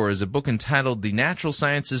look for is a book entitled The Natural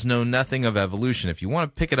Sciences Know Nothing of Evolution. If you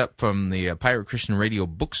want to pick it up from the Pirate Christian Radio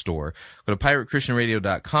bookstore, go to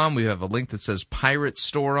piratechristianradio.com. We have a link that says Pirate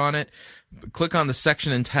Store on it. Click on the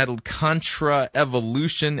section entitled Contra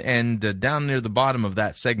Evolution, and down near the bottom of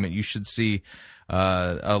that segment, you should see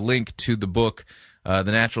a link to the book, The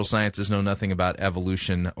Natural Sciences Know Nothing About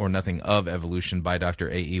Evolution, or Nothing of Evolution, by Dr.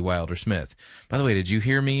 A.E. Wilder Smith. By the way, did you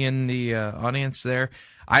hear me in the audience there?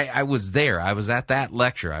 I was there. I was at that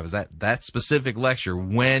lecture. I was at that specific lecture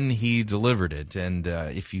when he delivered it. And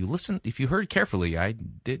if you heard carefully,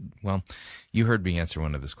 you heard me answer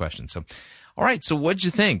one of his questions. So, all right, so what'd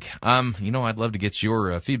you think? I'd love to get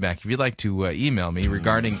your feedback. If you'd like to email me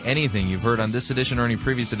regarding anything you've heard on this edition or any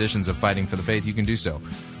previous editions of Fighting for the Faith, you can do so.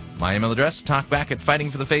 My email address,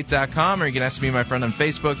 talkback@fightingforthefaith.com, or you can ask me, my friend, on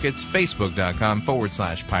Facebook. It's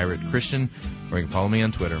facebook.com/Pirate Christian, or you can follow me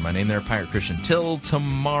on Twitter. My name there, Pirate Christian. Till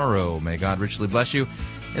tomorrow, may God richly bless you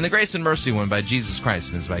in the grace and mercy won by Jesus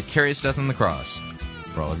Christ and his vicarious death on the cross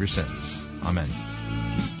for all of your sins. Amen.